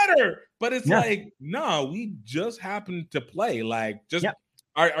 Be better. But it's like, no, we just happen to play. Like, just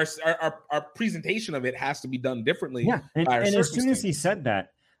our presentation of it has to be done differently. Yeah, and as soon as he said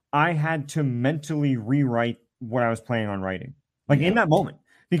that, I had to mentally rewrite what I was planning on writing, like in that moment,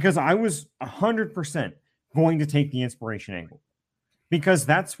 because I was 100% going to take the inspiration angle, because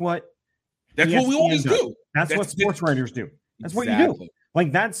that's what we always do. That's what sports writers do. That's what you do.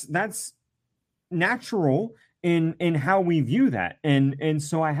 Like that's natural in how we view that. And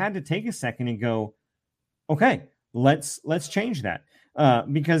so I had to take a second and go, okay, let's change that.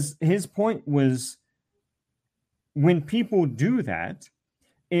 Because his point was, when people do that,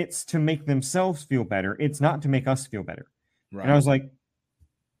 it's to make themselves feel better. It's not to make us feel better. Right. And I was like,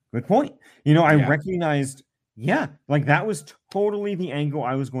 good point. I recognized, like that was totally the angle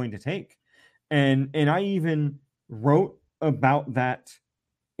I was going to take. And I even wrote about that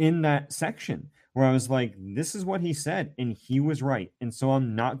in that section where I was like, this is what he said, and he was right. And so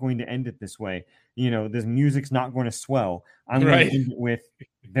I'm not going to end it this way. This music's not going to swell. I'm going to end it with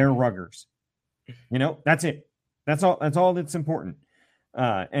their ruggers. That's it. That's all that's important.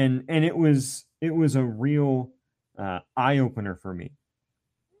 And it was a real eye opener for me.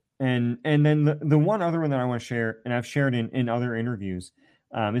 And then the one other one that I want to share, and I've shared in other interviews,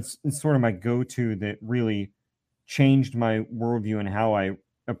 it's sort of my go-to that really changed my worldview and how I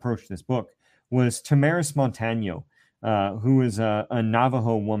approached this book, was Tamaris Montano, who is a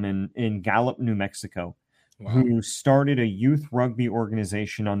Navajo woman in Gallup, New Mexico, who started a youth rugby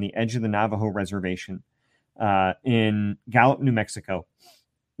organization on the edge of the Navajo reservation in Gallup, New Mexico,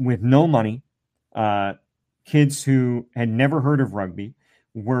 with no money. Kids who had never heard of rugby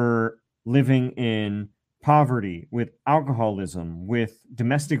were living in poverty, with alcoholism, with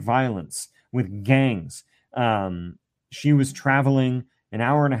domestic violence, with gangs. She was traveling an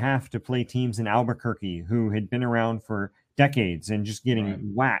hour and a half to play teams in Albuquerque who had been around for decades and just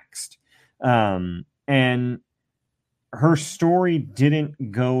getting waxed. And her story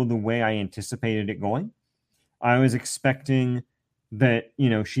didn't go the way I anticipated it going. I was expecting that,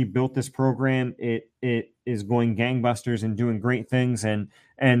 she built this program. It is going gangbusters and doing great things. And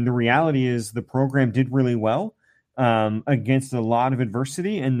the reality is the program did really well against a lot of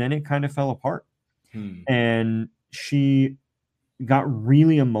adversity. And then it kind of fell apart. And she got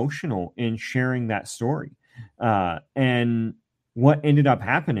really emotional in sharing that story. And what ended up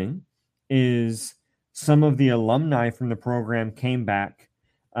happening is some of the alumni from the program came back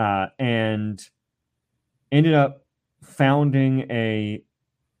and ended up founding a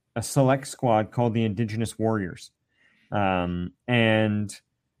select squad called the Indigenous Warriors. And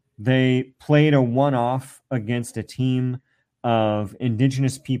they played a one-off against a team of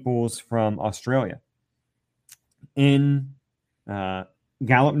Indigenous peoples from Australia in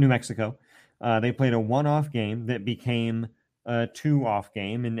Gallup, New Mexico. They played a one-off game that became a two-off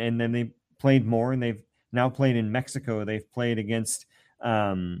game, and then they played more, and they've now played in Mexico. They've played against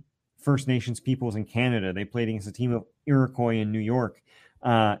First Nations peoples in Canada. They played against a team of Iroquois in New York.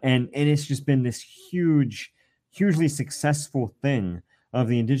 And it's just been this hugely successful thing of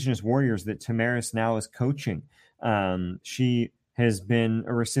the Indigenous Warriors that Tamaris now is coaching. She has been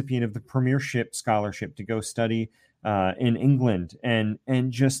a recipient of the Premiership Scholarship to go study in England, and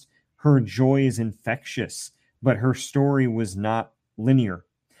just her joy is infectious, but her story was not linear,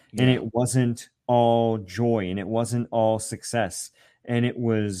 and it wasn't all joy, and it wasn't all success, and it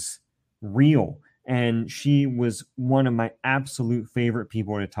was real. And she was one of my absolute favorite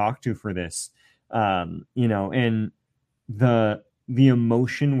people to talk to for this, and the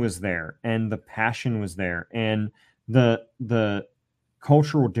emotion was there, and the passion was there, and the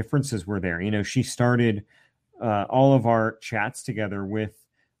cultural differences were there. She started all of our chats together with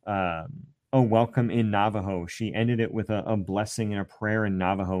a welcome in Navajo. She ended it with a blessing and a prayer in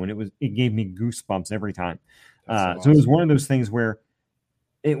Navajo, and it gave me goosebumps every time. So it was one of those things where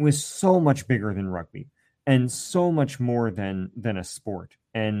it was so much bigger than rugby and so much more than a sport.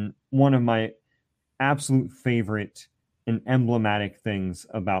 And one of my absolute favorite and emblematic things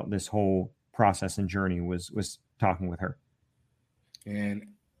about this whole process and journey was talking with her. And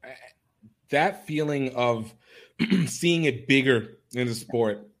that feeling of seeing it bigger in the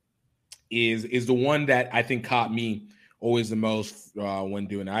sport is the one that I think caught me always the most when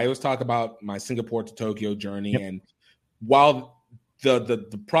doing it. I always talk about my Singapore to Tokyo journey. Yep. And while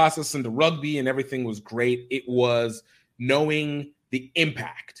the process and the rugby and everything was great, it was knowing the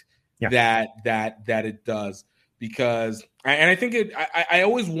impact that it does. Because, and I think I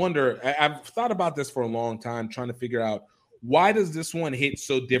always wonder, I've thought about this for a long time, trying to figure out, why does this one hit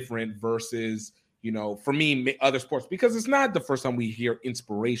so different versus, for me, other sports? Because it's not the first time we hear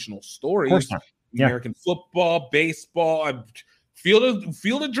inspirational stories. Of course not. Yeah. American football, baseball, Field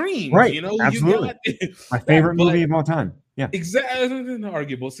of Dreams. Right. Absolutely. My favorite movie of all time. Yeah. Exactly.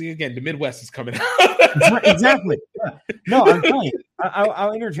 Arguable. See, again, the Midwest is coming out. Exactly. Yeah. No, I'm telling you.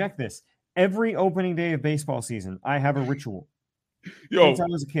 I'll interject this. Every opening day of baseball season, I have a ritual. Since I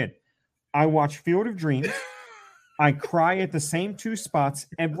was a kid, I watch Field of Dreams. I cry at the same two spots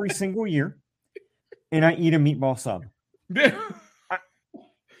every single year, and I eat a meatball sub.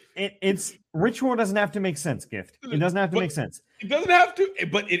 It's ritual doesn't have to make sense, Gift. It doesn't have to make sense. It doesn't have to,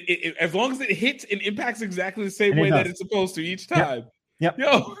 but it as long as it hits and impacts exactly the same way that it's supposed to each time. Yep.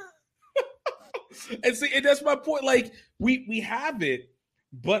 And see, and that's my point. Like we have it,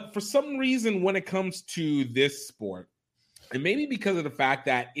 but for some reason, when it comes to this sport, and maybe because of the fact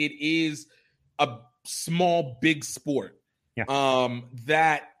that it is a small, big sport,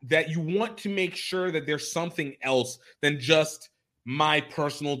 that you want to make sure that there's something else than just my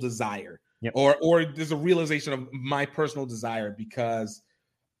personal desire, or there's a realization of my personal desire, because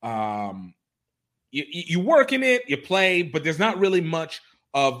you work in it, you play, but there's not really much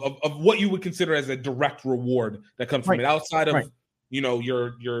of what you would consider as a direct reward that comes from it outside of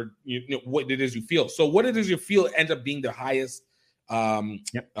your what it is you feel. So what it is you feel ends up being the highest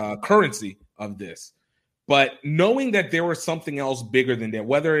currency of this. But knowing that there was something else bigger than that,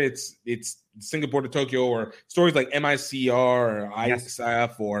 whether it's Singapore to Tokyo or stories like MICR or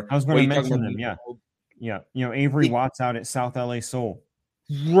ISF or I was going to mention them. Avery Watts out at South LA Soul.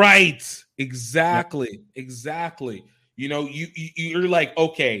 Right. Exactly. You're like,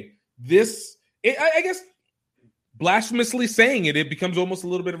 okay, this, I guess, blasphemously saying it becomes almost a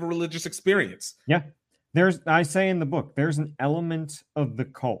little bit of a religious experience. Yeah. I say in the book, there's an element of the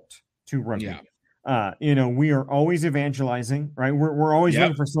cult to rugby. Yeah. We are always evangelizing, right? We're always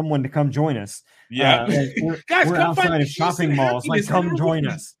looking for someone to come join us. Yeah. Guys, we're outside of shopping malls. Like, come join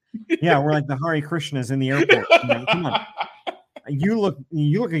us. Yeah. We're like the Hare Krishnas in the airport. Come on. You look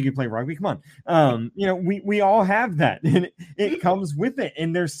like you play rugby. Come on. We all have that, and it comes with it.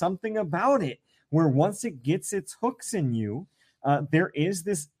 And there's something about it where once it gets its hooks in you, there is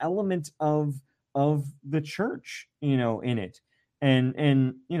this element of the church, in it.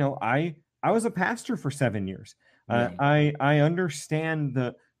 And I was a pastor for 7 years. I understand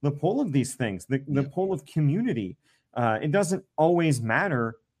the pull of these things, the pull of community. It doesn't always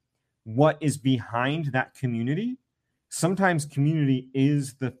matter what is behind that community. Sometimes community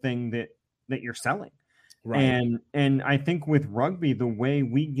is the thing that you're selling. Right. And I think with rugby, the way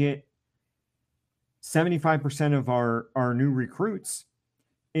we get 75% of our new recruits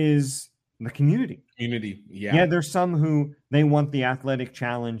is the community. Yeah, there's some who they want the athletic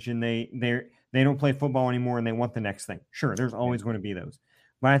challenge and they don't play football anymore and they want the next thing. Sure, there's always going to be those.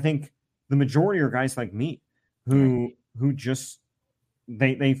 But I think the majority are guys like me who just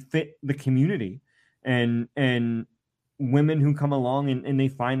they fit the community, and women who come along and they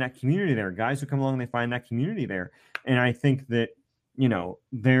find that community there, guys who come along and they find that community there. And I think that,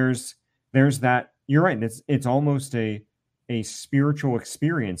 there's that, you're right. It's almost a spiritual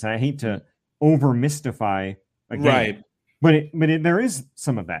experience. And I hate to over mystify again, right? But there is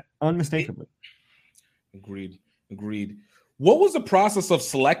some of that, unmistakably. Agreed. What was the process of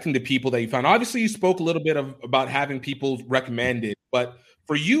selecting the people that you found? Obviously, you spoke a little bit about having people recommended, but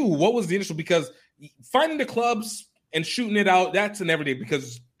for you, what was the initial? Because finding the clubs and shooting it out, that's an everyday,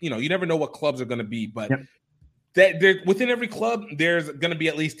 because you never know what clubs are going to be, but within every club, there's going to be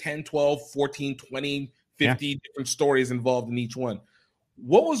at least 10, 12, 14, 20, 50 different stories involved in each one.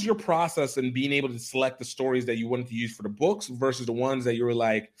 What was your process in being able to select the stories that you wanted to use for the books versus the ones that you were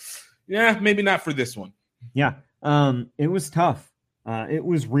like, yeah, maybe not for this one? Yeah. It was tough. It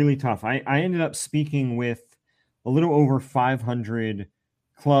was really tough. I ended up speaking with a little over 500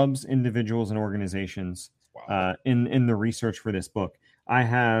 clubs, individuals, and organizations in the research for this book. I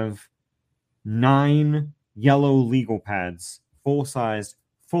have 9 yellow legal pads, full-sized,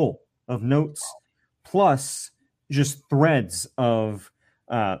 full of notes, plus just threads of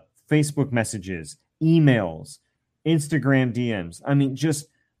Facebook messages, emails, Instagram DMs. I mean, just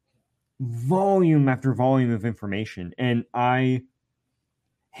volume after volume of information. And I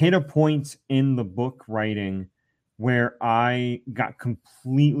hit a point in the book writing where I got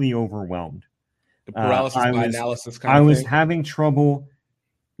completely overwhelmed. The paralysis by analysis kind of thing. I was thing. having trouble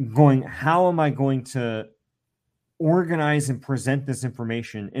going, how am I going to organize and present this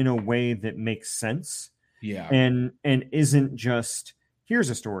information in a way that makes sense? Yeah. And isn't just, here's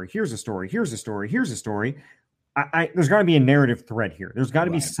a story, here's a story, here's a story, here's a story. There's got to be a narrative thread here. There's got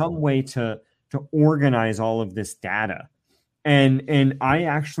to be some way to organize all of this data. And I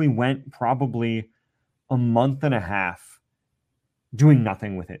actually went probably a month and a half doing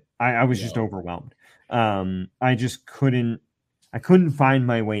nothing with it. I was just overwhelmed. I just couldn't find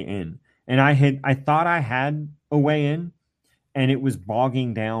my way in. And I thought I had a way in, and it was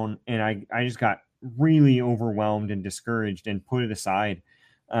bogging down, and I just got really overwhelmed and discouraged and put it aside.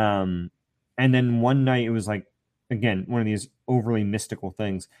 And then one night, it was like, again, one of these overly mystical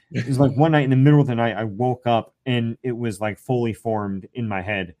things. It was like one night in the middle of the night, I woke up and it was like fully formed in my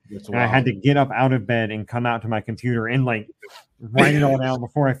head. And I had to get up out of bed and come out to my computer and like write it all down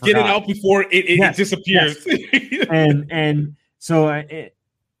before I forgot. Get it out before it disappears. Yes. And so it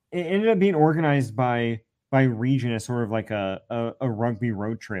ended up being organized by region as sort of like a rugby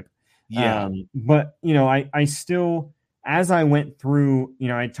road trip. Yeah. But, I still, as I went through,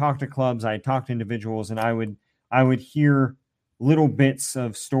 I talked to clubs, I talked to individuals, and I would hear little bits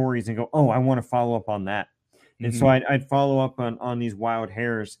of stories and go, oh, I want to follow up on that. And so I'd follow up on these wild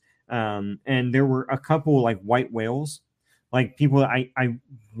hares. And there were a couple like white whales, like people that I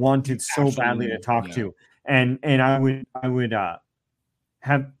wanted so badly to talk to. And I would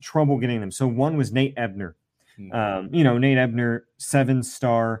have trouble getting them. So one was Nate Ebner. Nate Ebner,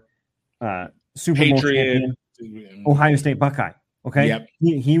 7-star Super Bowl champion, Ohio State Buckeye. Okay. Yep.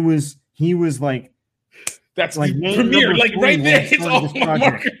 He was like, that's like the premier, like right there. It's all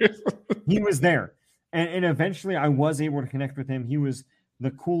markers. He was there. And eventually I was able to connect with him. He was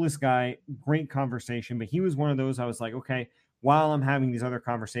the coolest guy, great conversation, but he was one of those I was like, okay, while I'm having these other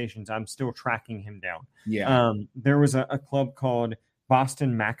conversations, I'm still tracking him down. Yeah. There was a club called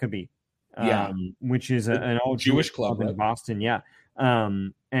Boston Maccabee, which is an all Jewish club in Boston. Yeah.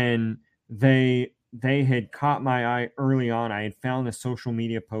 And they had caught my eye early on. I had found a social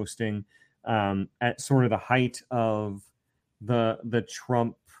media posting at sort of the height of the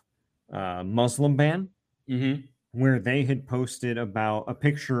Trump Muslim ban, where they had posted about a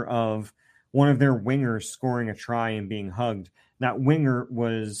picture of one of their wingers scoring a try and being hugged. That winger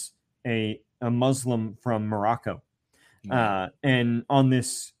was a Muslim from Morocco. And on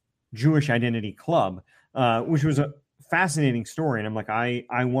this Jewish identity club, which was a fascinating story. And I'm like, I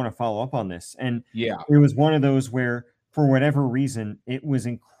want to follow up on this. And it was one of those where, for whatever reason, it was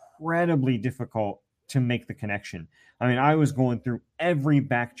incredibly difficult to make the connection. I mean, I was going through every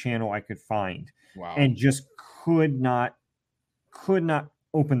back channel I could find and just could not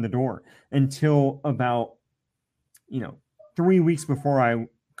open the door until about, 3 weeks before I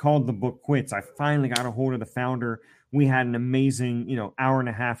called the book quits. I finally got a hold of the founder. We had an amazing, hour and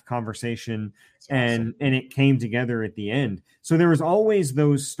a half conversation, and it came together at the end. So there was always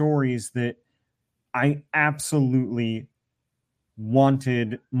those stories that I absolutely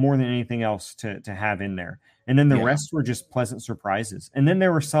wanted more than anything else to have in there. And then the rest were just pleasant surprises. And then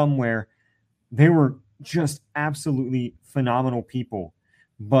there were some where they were just absolutely phenomenal people,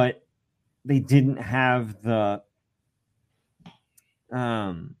 but they didn't have the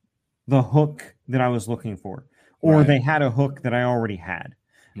hook that I was looking for, or they had a hook that I already had.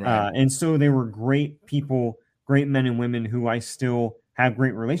 Right. And so they were great people, great men and women who I still have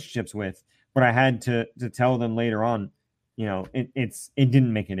great relationships with, but I had to tell them later on, it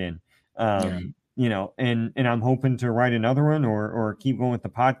didn't make it in. And I'm hoping to write another one or keep going with the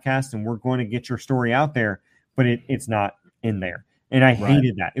podcast, and we're going to get your story out there, but it's not in there. And I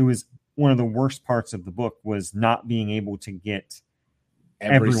hated that. It was one of the worst parts of the book, was not being able to get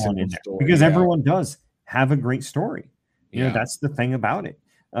everyone in there, because everyone does have a great story. You know, that's the thing about it.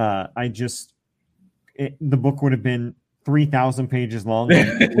 The book would have been 3,000 pages long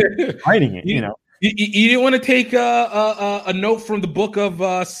writing it, You didn't want to take a note from the book of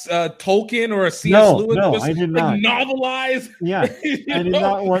Tolkien or a C.S. Lewis? No, I did not. Novelize? Yeah, I did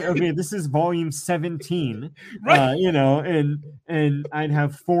not want. Okay, this is volume 17, right? And I'd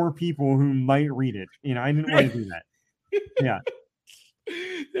have 4 people who might read it. I didn't want to do that. Yeah.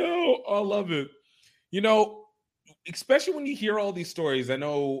 No, I love it. Especially when you hear all these stories. I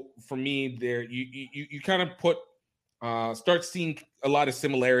know for me, there you kind of start seeing a lot of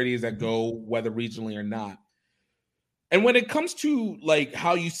similarities that go whether regionally or not. And when it comes to like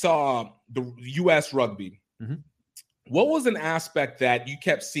how you saw the U.S. rugby, what was an aspect that you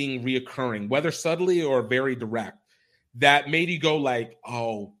kept seeing reoccurring, whether subtly or very direct, that made you go like,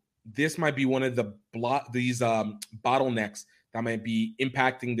 oh, this might be one of these bottlenecks that might be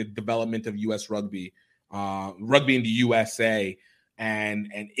impacting the development of U.S. rugby in the USA,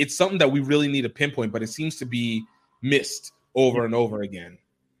 and it's something that we really need to pinpoint, but it seems to be missed over and over again.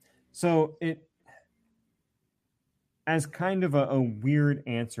 So it, as kind of a weird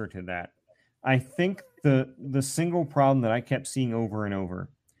answer to that, I think the single problem that I kept seeing over and over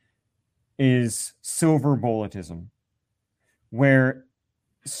is silver bulletism, where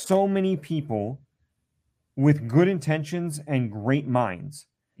so many people with good intentions and great minds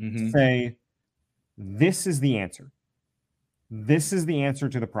say, this is the answer. This is the answer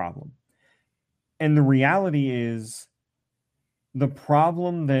to the problem. And the reality is, the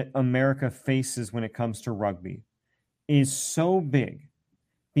problem that America faces when it comes to rugby is so big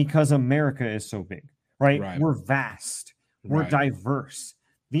because America is so big, right? We're vast. We're diverse.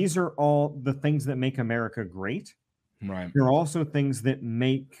 These are all the things that make America great. Right. There are also things that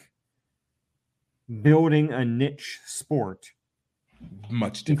make building a niche sport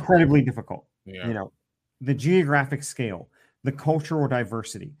incredibly difficult. Yeah. The geographic scale, the cultural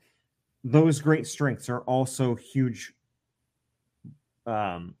diversity, those great strengths are also huge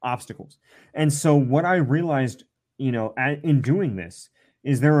obstacles. And so what I realized, in doing this,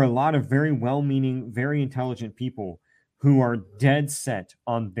 is there are a lot of very well-meaning, very intelligent people who are dead set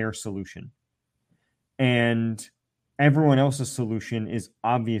on their solution. And everyone else's solution is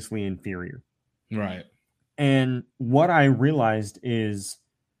obviously inferior. Right. And what I realized is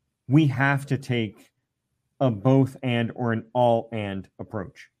we have to take a both and or an all and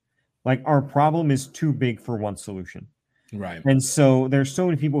approach. Like, our problem is too big for one solution. Right. And so there's so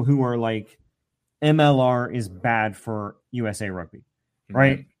many people who are like, MLR is bad for USA rugby,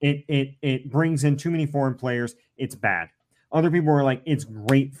 right? It brings in too many foreign players. It's bad. Other people are like, it's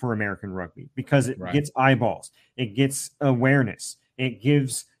great for American rugby because it gets eyeballs. It gets awareness. It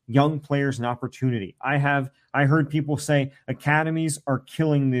gives young players an opportunity. I heard people say academies are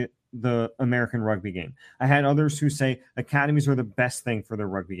killing the American rugby game. I had others who say academies are the best thing for the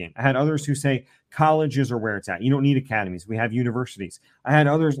rugby game. I had others who say colleges are where it's at. You don't need academies. We have universities. I had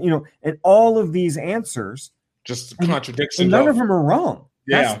others, and all of these answers just contradictions. And none of them are wrong.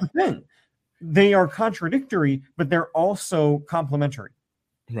 Yeah. That's the thing. They are contradictory, but they're also complementary.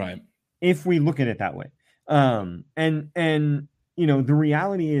 Right. If we look at it that way. The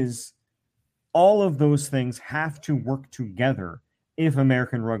reality is all of those things have to work together if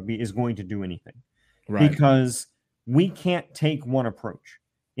American rugby is going to do anything. Right. Because we can't take one approach.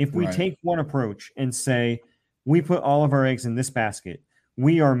 If we take one approach and say, we put all of our eggs in this basket,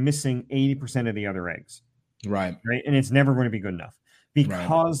 we are missing 80% of the other eggs. Right. Right. And it's never going to be good enough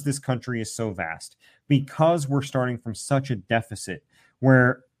because this country is so vast, because we're starting from such a deficit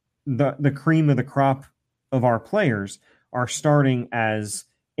where the cream of the crop of our players are starting as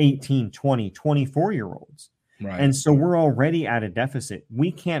 18, 20, 24-year-olds. Right. And so we're already at a deficit.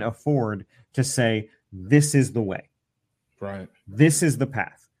 We can't afford to say, this is the way. Right. This is the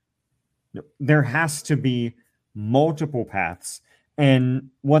path. There has to be multiple paths. And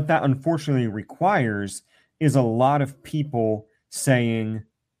what that unfortunately requires is a lot of people saying,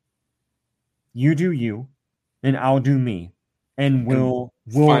 you do you, and I'll do me. And we'll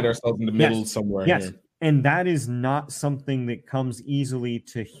find ourselves in the middle somewhere. Yes. Here. And that is not something that comes easily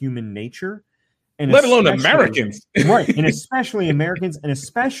to human nature. And let alone Americans. Right. And especially Americans, and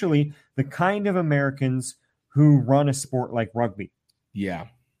especially the kind of Americans who run a sport like rugby. Yeah.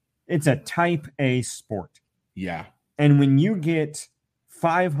 It's a type A sport. Yeah. And when you get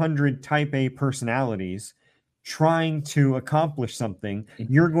 500 type A personalities trying to accomplish something,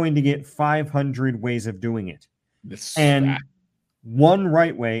 you're going to get 500 ways of doing it. And one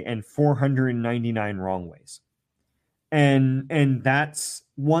right way and 499 wrong ways. And that's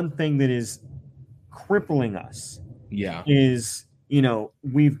one thing that is crippling us. Yeah. Is,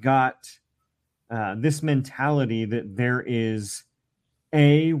 we've got this mentality that there is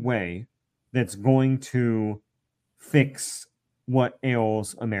a way that's going to fix what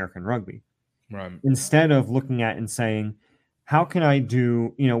ails American rugby. Right. Instead of looking at and saying, how can I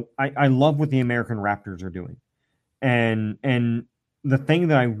do, I love what the American Raptors are doing. And the thing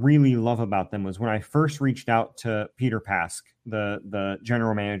that I really love about them was when I first reached out to Peter Pask, the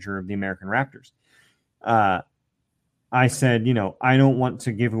general manager of the American Raptors, I said, I don't want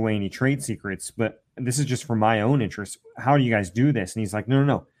to give away any trade secrets, but this is just for my own interest. How do you guys do this? And he's like,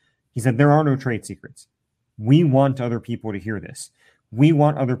 no. He said, there are no trade secrets. We want other people to hear this. We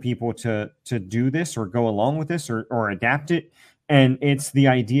want other people to do this or go along with this or adapt it. And it's the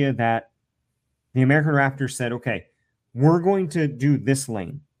idea that the American Raptors said, okay, we're going to do this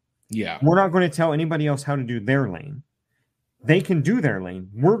lane. Yeah. We're not going to tell anybody else how to do their lane. They can do their lane.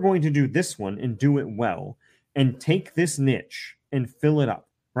 We're going to do this one and do it well and take this niche and fill it up,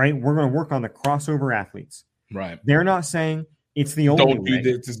 right? We're going to work on the crossover athletes. Right. They're not saying it's the only Don't way.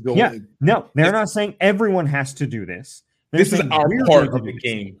 do this. No, they're not saying everyone has to do this. This is our part of the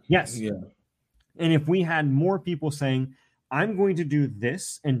game. Yes. Yeah. And if we had more people saying, I'm going to do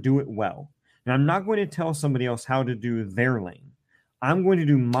this and do it well, and I'm not going to tell somebody else how to do their lane. I'm going to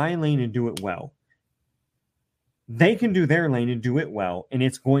do my lane and do it well. They can do their lane and do it well, and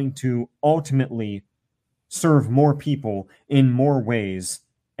it's going to ultimately serve more people in more ways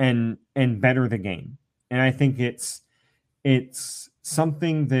and better the game. And I think it's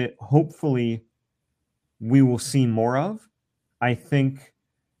something that hopefully we will see more of. I think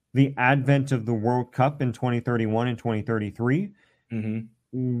the advent of the World Cup in 2031 and 2033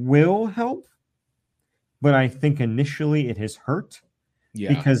 will help. But I think initially it has hurt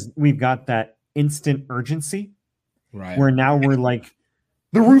because we've got that instant urgency, right? Where now we're like,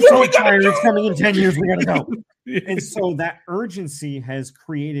 the roof's on fire, it's coming in 10 years, we got to go. And so that urgency has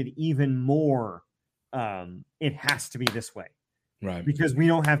created even more, it has to be this way. Right. Because we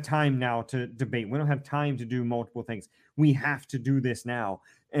don't have time now to debate. We don't have time to do multiple things. We have to do this now.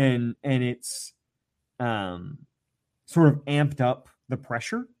 And it's sort of amped up the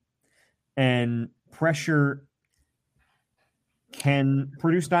pressure. And pressure can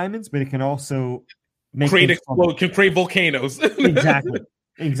produce diamonds, but it can also create volcanoes.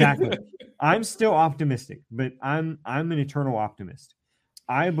 Exactly. I'm still optimistic, but I'm an eternal optimist.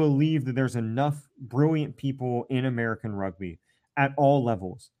 I believe that there's enough brilliant people in American rugby at all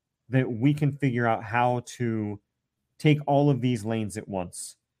levels that we can figure out how to take all of these lanes at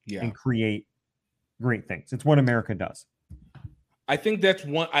once and create great things. It's what America does. I think that's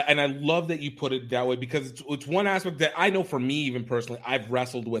one, and I love that you put it that way because it's one aspect that I know for me, even personally, I've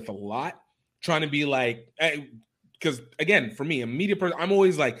wrestled with a lot, trying to be like, because again, for me, a media person, I'm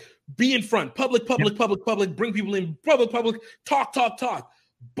always like, be in front, public, bring people in, public, talk.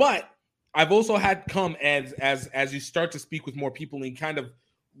 But I've also had come as you start to speak with more people and kind of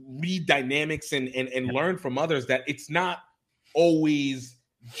read dynamics and learn from others that it's not always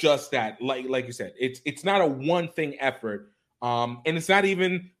just that. Like you said, it's not a one thing effort. And it's not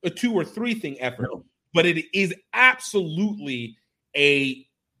even a 2 or 3 thing effort, but it is absolutely a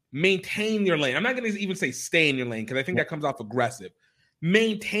maintain your lane. I'm not going to even say stay in your lane because I think that comes off aggressive.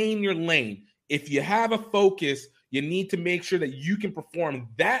 Maintain your lane. If you have a focus, you need to make sure that you can perform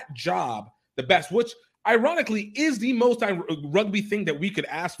that job the best, which ironically is the most rugby thing that we could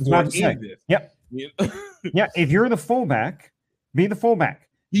ask for in this. Yep. Yeah. If you're the fullback, be the fullback.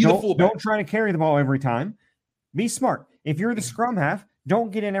 Don't try to carry the ball every time. Be smart. If you're the scrum half,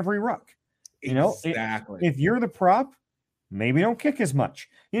 don't get in every ruck. You know, exactly. If you're the prop, maybe don't kick as much.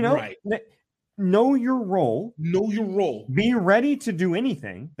 You know, right. Know your role. Know your role. Be ready to do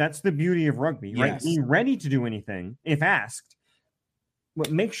anything. That's the beauty of rugby, right? Yes. Be ready to do anything if asked,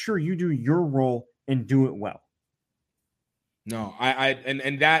 but make sure you do your role and do it well. No,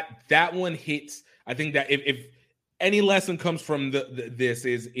 and that one hits. I think that if any lesson comes from this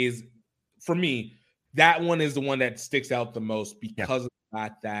is for me, that one is the one that sticks out the most because of the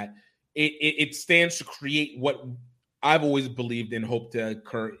fact that it stands to create what I've always believed and hoped to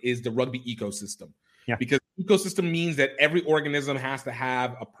occur is the rugby ecosystem. Yeah. Because ecosystem means that every organism has to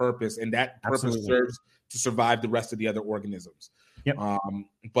have a purpose, and that purpose serves to survive the rest of the other organisms. Yep.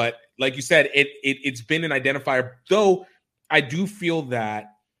 But like you said, it's been an identifier, though I do feel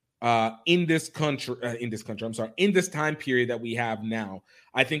that in this time period that we have now,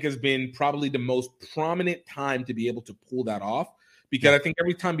 I think has been probably the most prominent time to be able to pull that off, because I think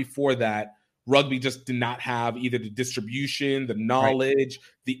every time before that, rugby just did not have either the distribution, the knowledge,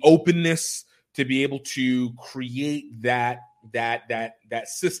 the openness to be able to create that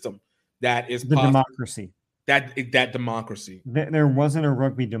system that is the democracy. That democracy. There wasn't a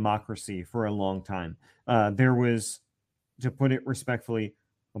rugby democracy for a long time. There was, to put it respectfully,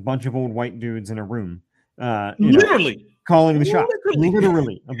 a bunch of old white dudes in a room, calling the shots.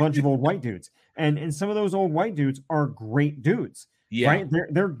 Literally, a bunch of old white dudes, and some of those old white dudes are great dudes. Yeah, right.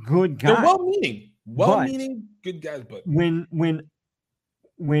 They're good guys. They're well-meaning, good guys. But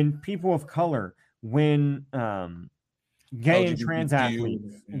when people of color, when gay and trans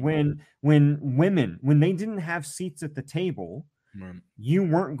athletes, when women, when they didn't have seats at the table, you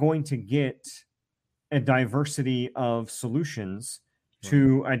weren't going to get a diversity of solutions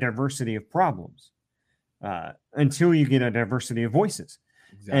to a diversity of problems until you get a diversity of voices.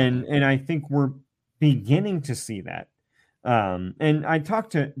 Exactly. And I think we're beginning to see that. And I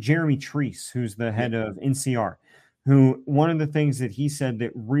talked to Jeremy Treese, who's the head of NCR, who one of the things that he said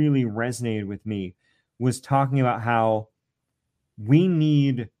that really resonated with me was talking about how we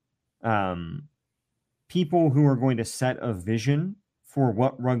need people who are going to set a vision for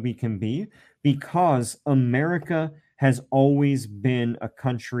what rugby can be, because America has always been a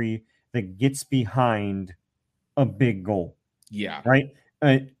country that gets behind a big goal. Yeah. Right?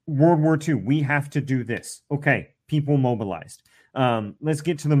 World War II, we have to do this. Okay, people mobilized. Let's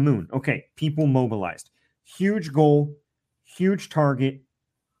get to the moon. Okay, people mobilized. Huge goal, huge target,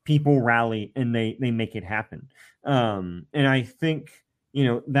 people rally, and they make it happen. And I think,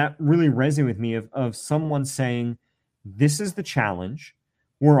 that really resonated with me of someone saying, this is the challenge.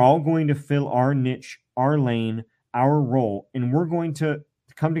 We're all going to fill our niche, our lane, our role, and we're going to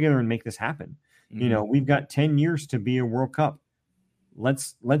come together and make this happen. Mm-hmm. We've got 10 years to be a World Cup.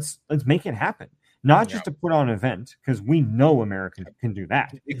 Let's make it happen. Not just to put on an event, because we know America can do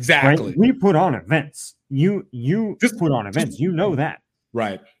that. Exactly. Right? We put on events. You just put on events. You know that.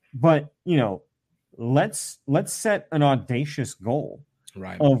 Right. But, let's set an audacious goal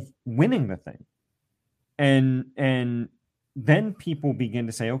of winning the thing. And then people begin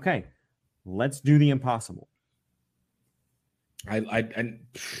to say, okay, let's do the impossible. No,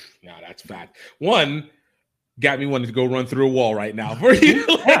 that's fact. One got me wanting to go run through a wall right now for you.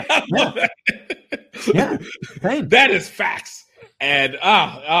 That is facts. And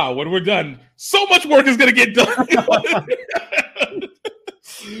when we're done, so much work is going to get done.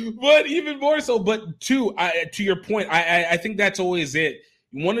 But even more so, but to your point, I think that's always it.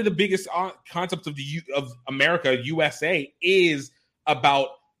 One of the biggest concepts of America, USA, is about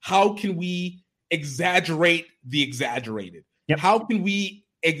how can we exaggerate the exaggerated? Yep. How can we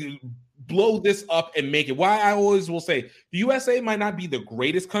blow this up and make it? Why I always will say the USA might not be the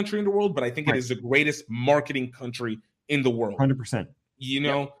greatest country in the world, but I think it is the greatest marketing country in the world. 100%.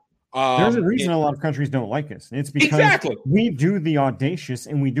 There's a reason a lot of countries don't like us. It's because we do the audacious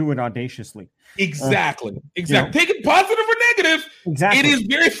and we do it audaciously. Exactly. Take it positive or negative. Exactly. It is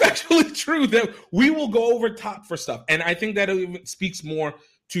very factually true that we will go over top for stuff. And I think that even speaks more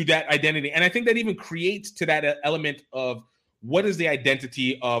to that identity. And I think that even creates to that element of what is the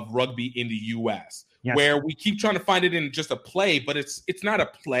identity of rugby in the U.S., where we keep trying to find it in just a play, but it's not a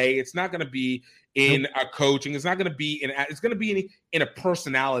play. It's not going to be in our coaching. It's not going to be it's going to be in a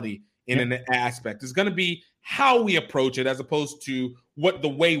personality, in an aspect. It's going to be how we approach it as opposed to the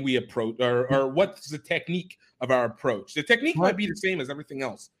way we approach or what's the technique of our approach. The technique might be the same as everything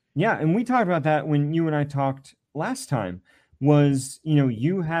else. Yeah. And we talked about that when you and I talked last time was,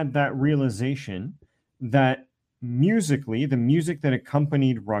 you had that realization that musically, the music that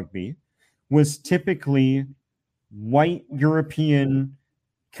accompanied rugby was typically white European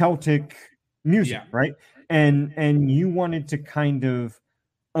Celtic music, right? And you wanted to kind of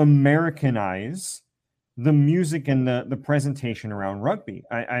Americanize the music and the presentation around rugby.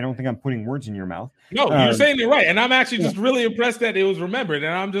 I don't think I'm putting words in your mouth. No, you're saying it right. And I'm actually just really impressed that it was remembered.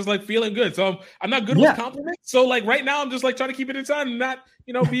 And I'm just like feeling good. So I'm not good with compliments. So like right now, I'm just like trying to keep it inside and not,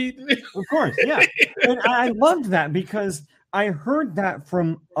 be. Of course. Yeah. And I loved that because I heard that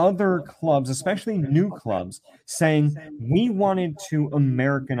from other clubs, especially new clubs, saying we wanted to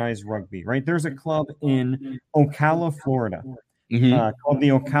Americanize rugby, right? There's a club in Ocala, Florida, called the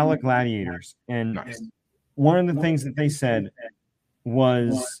Ocala Gladiators. And one of the things that they said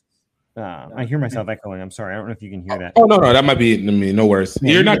was, I hear myself echoing. I'm sorry. I don't know if you can hear that. Oh, no, that might be me. No worries.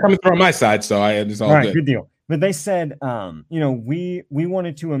 You're not coming through on my side, so it's all good. Good deal. But they said, we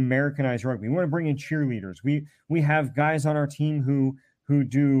wanted to Americanize rugby. We want to bring in cheerleaders. We have guys on our team who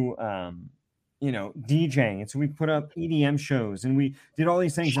do, DJing. And so we put up EDM shows and we did all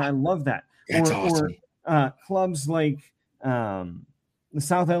these things. And I love that. That's awesome. Or clubs like the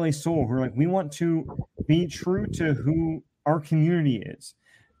South LA Soul, who are like, we want to be true to who our community is.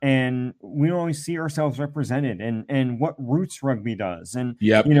 And we don't always see ourselves represented and what roots rugby does. And,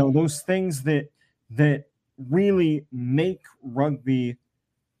 those things that really make rugby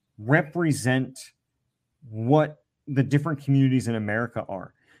represent what the different communities in America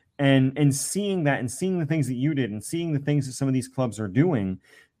are. And seeing that and seeing the things that you did and seeing the things that some of these clubs are doing,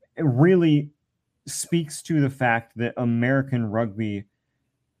 it really speaks to the fact that American rugby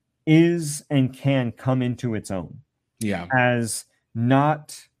is and can come into its own. Yeah. As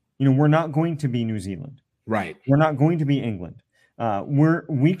not, we're not going to be New Zealand. Right. We're not going to be England.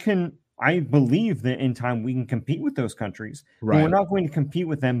 I believe that in time we can compete with those countries. Right. But we're not going to compete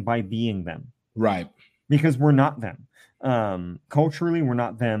with them by being them. Right. Because we're not them. Culturally, we're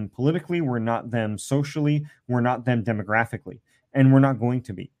not them. Politically, we're not them. Socially, we're not them demographically. And we're not going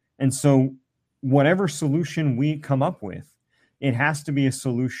to be. And so whatever solution we come up with, it has to be a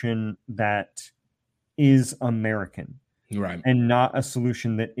solution that is American. Right. And not a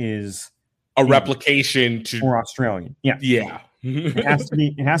solution that is a replication or Australian. Yeah. Yeah. It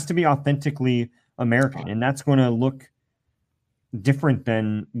has to be authentically American, and that's going to look different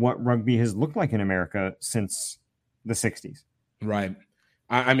than what rugby has looked like in America since the 60s. Right.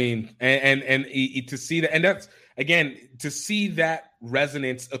 I mean, and to see that, and that's again, to see that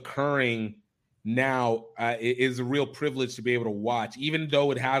resonance occurring now is a real privilege to be able to watch, even though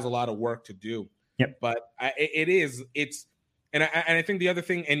it has a lot of work to do. Yep. But I think the other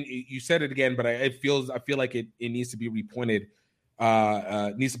thing, and you said it again, but I feel like it needs to be repointed.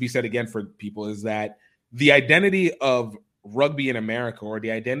 Needs to be said again for people, is that the identity of rugby in America, or the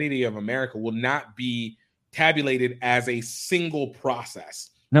identity of America, will not be tabulated as a single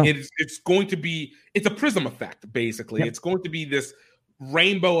process. No. It's going to be, it's a prism effect, basically. Yep. It's going to be this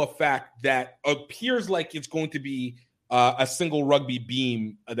rainbow effect that appears like it's going to be a single rugby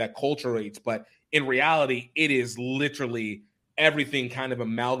beam that culturates, but in reality, it is literally everything kind of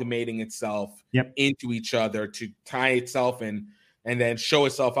amalgamating itself into each other to tie itself in and then show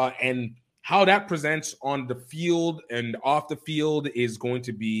itself out. And how that presents on the field and off the field is going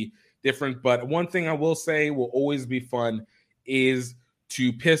to be different. But one thing I will say will always be fun is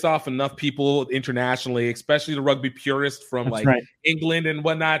to piss off enough people internationally, especially the rugby purists from England and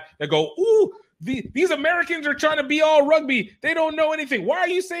whatnot, that go, ooh, these Americans are trying to be all rugby. They don't know anything. Why are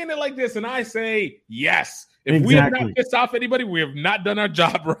you saying it like this? And I say, yes. If we have not pissed off anybody, we have not done our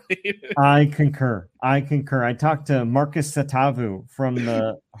job right. I concur. I talked to Marcus Satavu from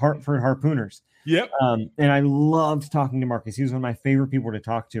the Hartford Harpooners. Yep. And I loved talking to Marcus. He was one of my favorite people to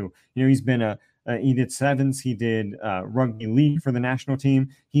talk to. He's been he did sevens. He did rugby league for the national team.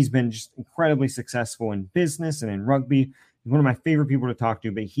 He's been just incredibly successful in business and in rugby. He's one of my favorite people to talk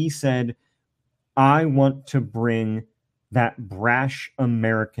to. But he said, I want to bring that brash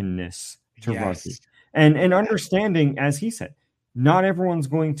Americanness to rugby. And understanding, as he said, not everyone's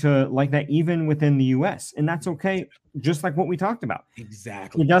going to like that, even within the U.S. And that's okay, just like what we talked about.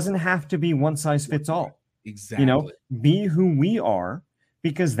 Exactly. It doesn't have to be one size fits all. Exactly. Be who we are,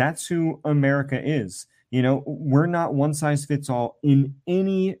 because that's who America is. We're not one size fits all in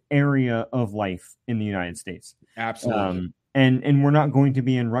any area of life in the United States. Absolutely. And we're not going to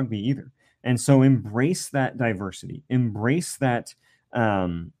be in rugby either. And so embrace that diversity, embrace that,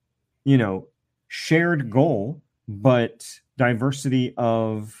 shared goal, but diversity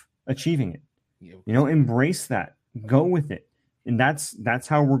of achieving it. Embrace that, go with it. And that's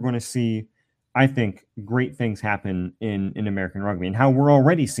how we're going to see, I think, great things happen in American rugby, and how we're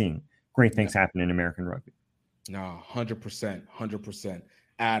already seeing great things happen in American rugby. No, 100%.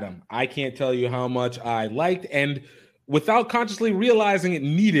 Adam, I can't tell you how much I liked, and without consciously realizing it,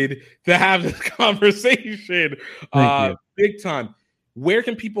 needed to have this conversation. Big time. Where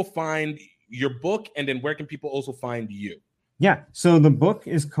can people find your book, and then where can people also find you? Yeah, so the book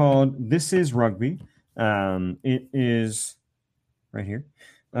is called This Is Rugby. It is right here.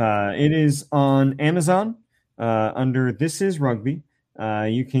 It is on Amazon under This Is Rugby.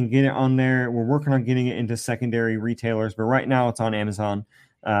 You can get it on there. We're working on getting it into secondary retailers, but right now it's on Amazon.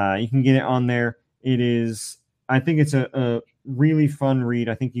 You can get it on there. I think it's a really fun read.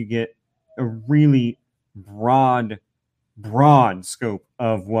 I think you get a really broad scope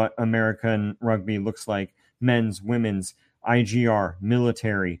of what American rugby looks like: men's, women's, IGR,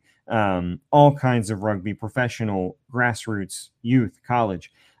 military, all kinds of rugby, professional, grassroots, youth,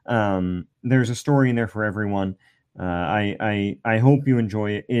 college. There's a story in there for everyone. I hope you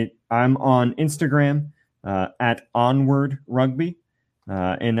enjoy it. I'm on Instagram at Onward Rugby,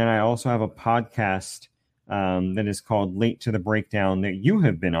 and then I also have a podcast that is called Late to the Breakdown that you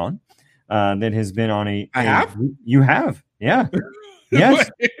have been on. That has been on I have? You have, yeah. Yes,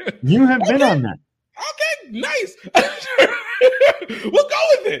 you have been on that. Okay, nice. We'll go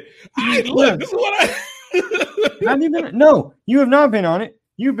with it. Look, this is what have you been? No, you have not been on it.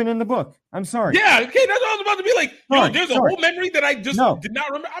 You've been in the book. I'm sorry. Yeah, okay, that's what I was about to be like. There's a whole memory that I just did not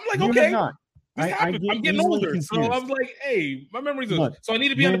remember. I'm like, okay. I'm getting older, confused. So I was like, "Hey, my memory's good." So I need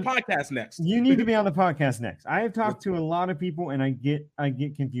to be on the podcast next. You need to be on the podcast next. I have talked to a lot of people, and I get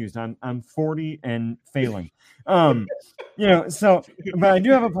confused. I'm 40 and failing, So, but I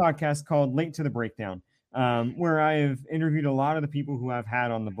do have a podcast called Late to the Breakdown, where I have interviewed a lot of the people who I've had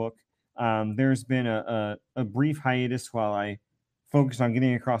on the book. There's been a brief hiatus while I focused on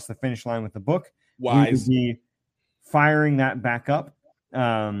getting across the finish line with the book. Wise. We will be firing that back up.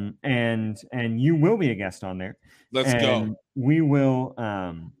 And you will be a guest on there. Let's go. We will,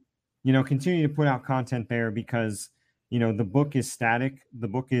 continue to put out content there because, the book is static. The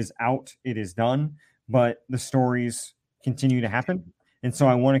book is out. It is done, but the stories continue to happen. And so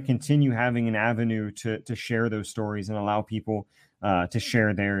I want to continue having an avenue to share those stories and allow people to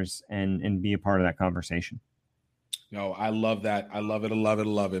share theirs and be a part of that conversation. No, I love that. I love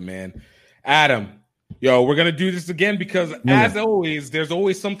it, man. Adam, we're going to do this again because, as always, there's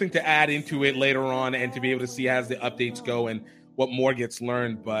always something to add into it later on and to be able to see as the updates go and what more gets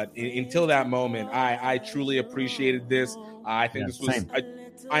learned. But until that moment, I truly appreciated this. I think this was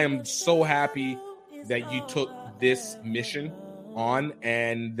 – I am so happy that you took this mission on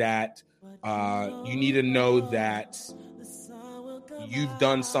and that you need to know that you've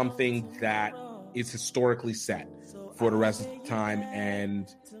done something that is historically set for the rest of the time. And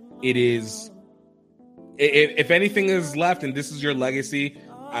it is – if anything is left and this is your legacy,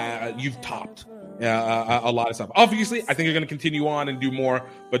 you've topped a lot of stuff. Obviously, I think you're going to continue on and do more,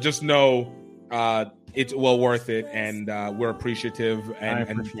 but just know it's well worth it, and we're appreciative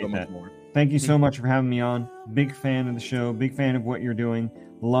and so much more. Thank you so much for having me on. Big fan of the show. Big fan of what you're doing.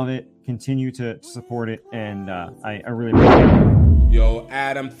 Love it. Continue to support it, and I really appreciate it. Yo,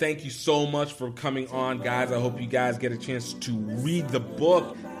 Adam, thank you so much for coming on, guys. I hope you guys get a chance to read the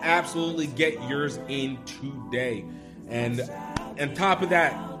book. Absolutely get yours in today. And on top of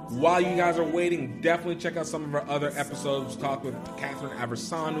that, while you guys are waiting, definitely check out some of our other episodes. Talked with Catherine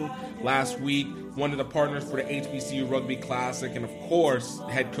Aversanu last week, one of the partners for the HBCU Rugby Classic, and of course,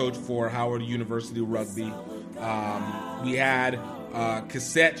 head coach for Howard University Rugby. We had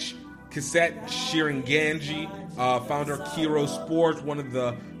Cassette Shiringanji, founder of Kiro Sports, one of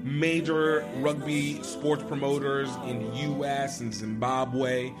the major rugby sports promoters in the U.S. and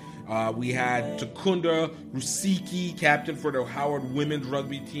Zimbabwe. We had Takunda Rusiki, captain for the Howard women's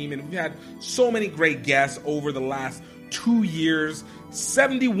rugby team. And we've had so many great guests over the last 2 years.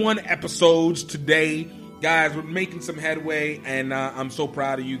 71 episodes today. Guys, we're making some headway, and I'm so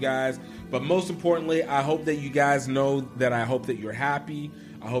proud of you guys. But most importantly, I hope that you guys know that I hope that you're happy.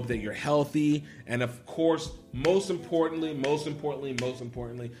 I hope that you're healthy. And of course, most importantly,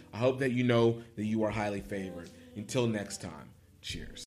 I hope that you know that you are highly favored. Until next time, cheers.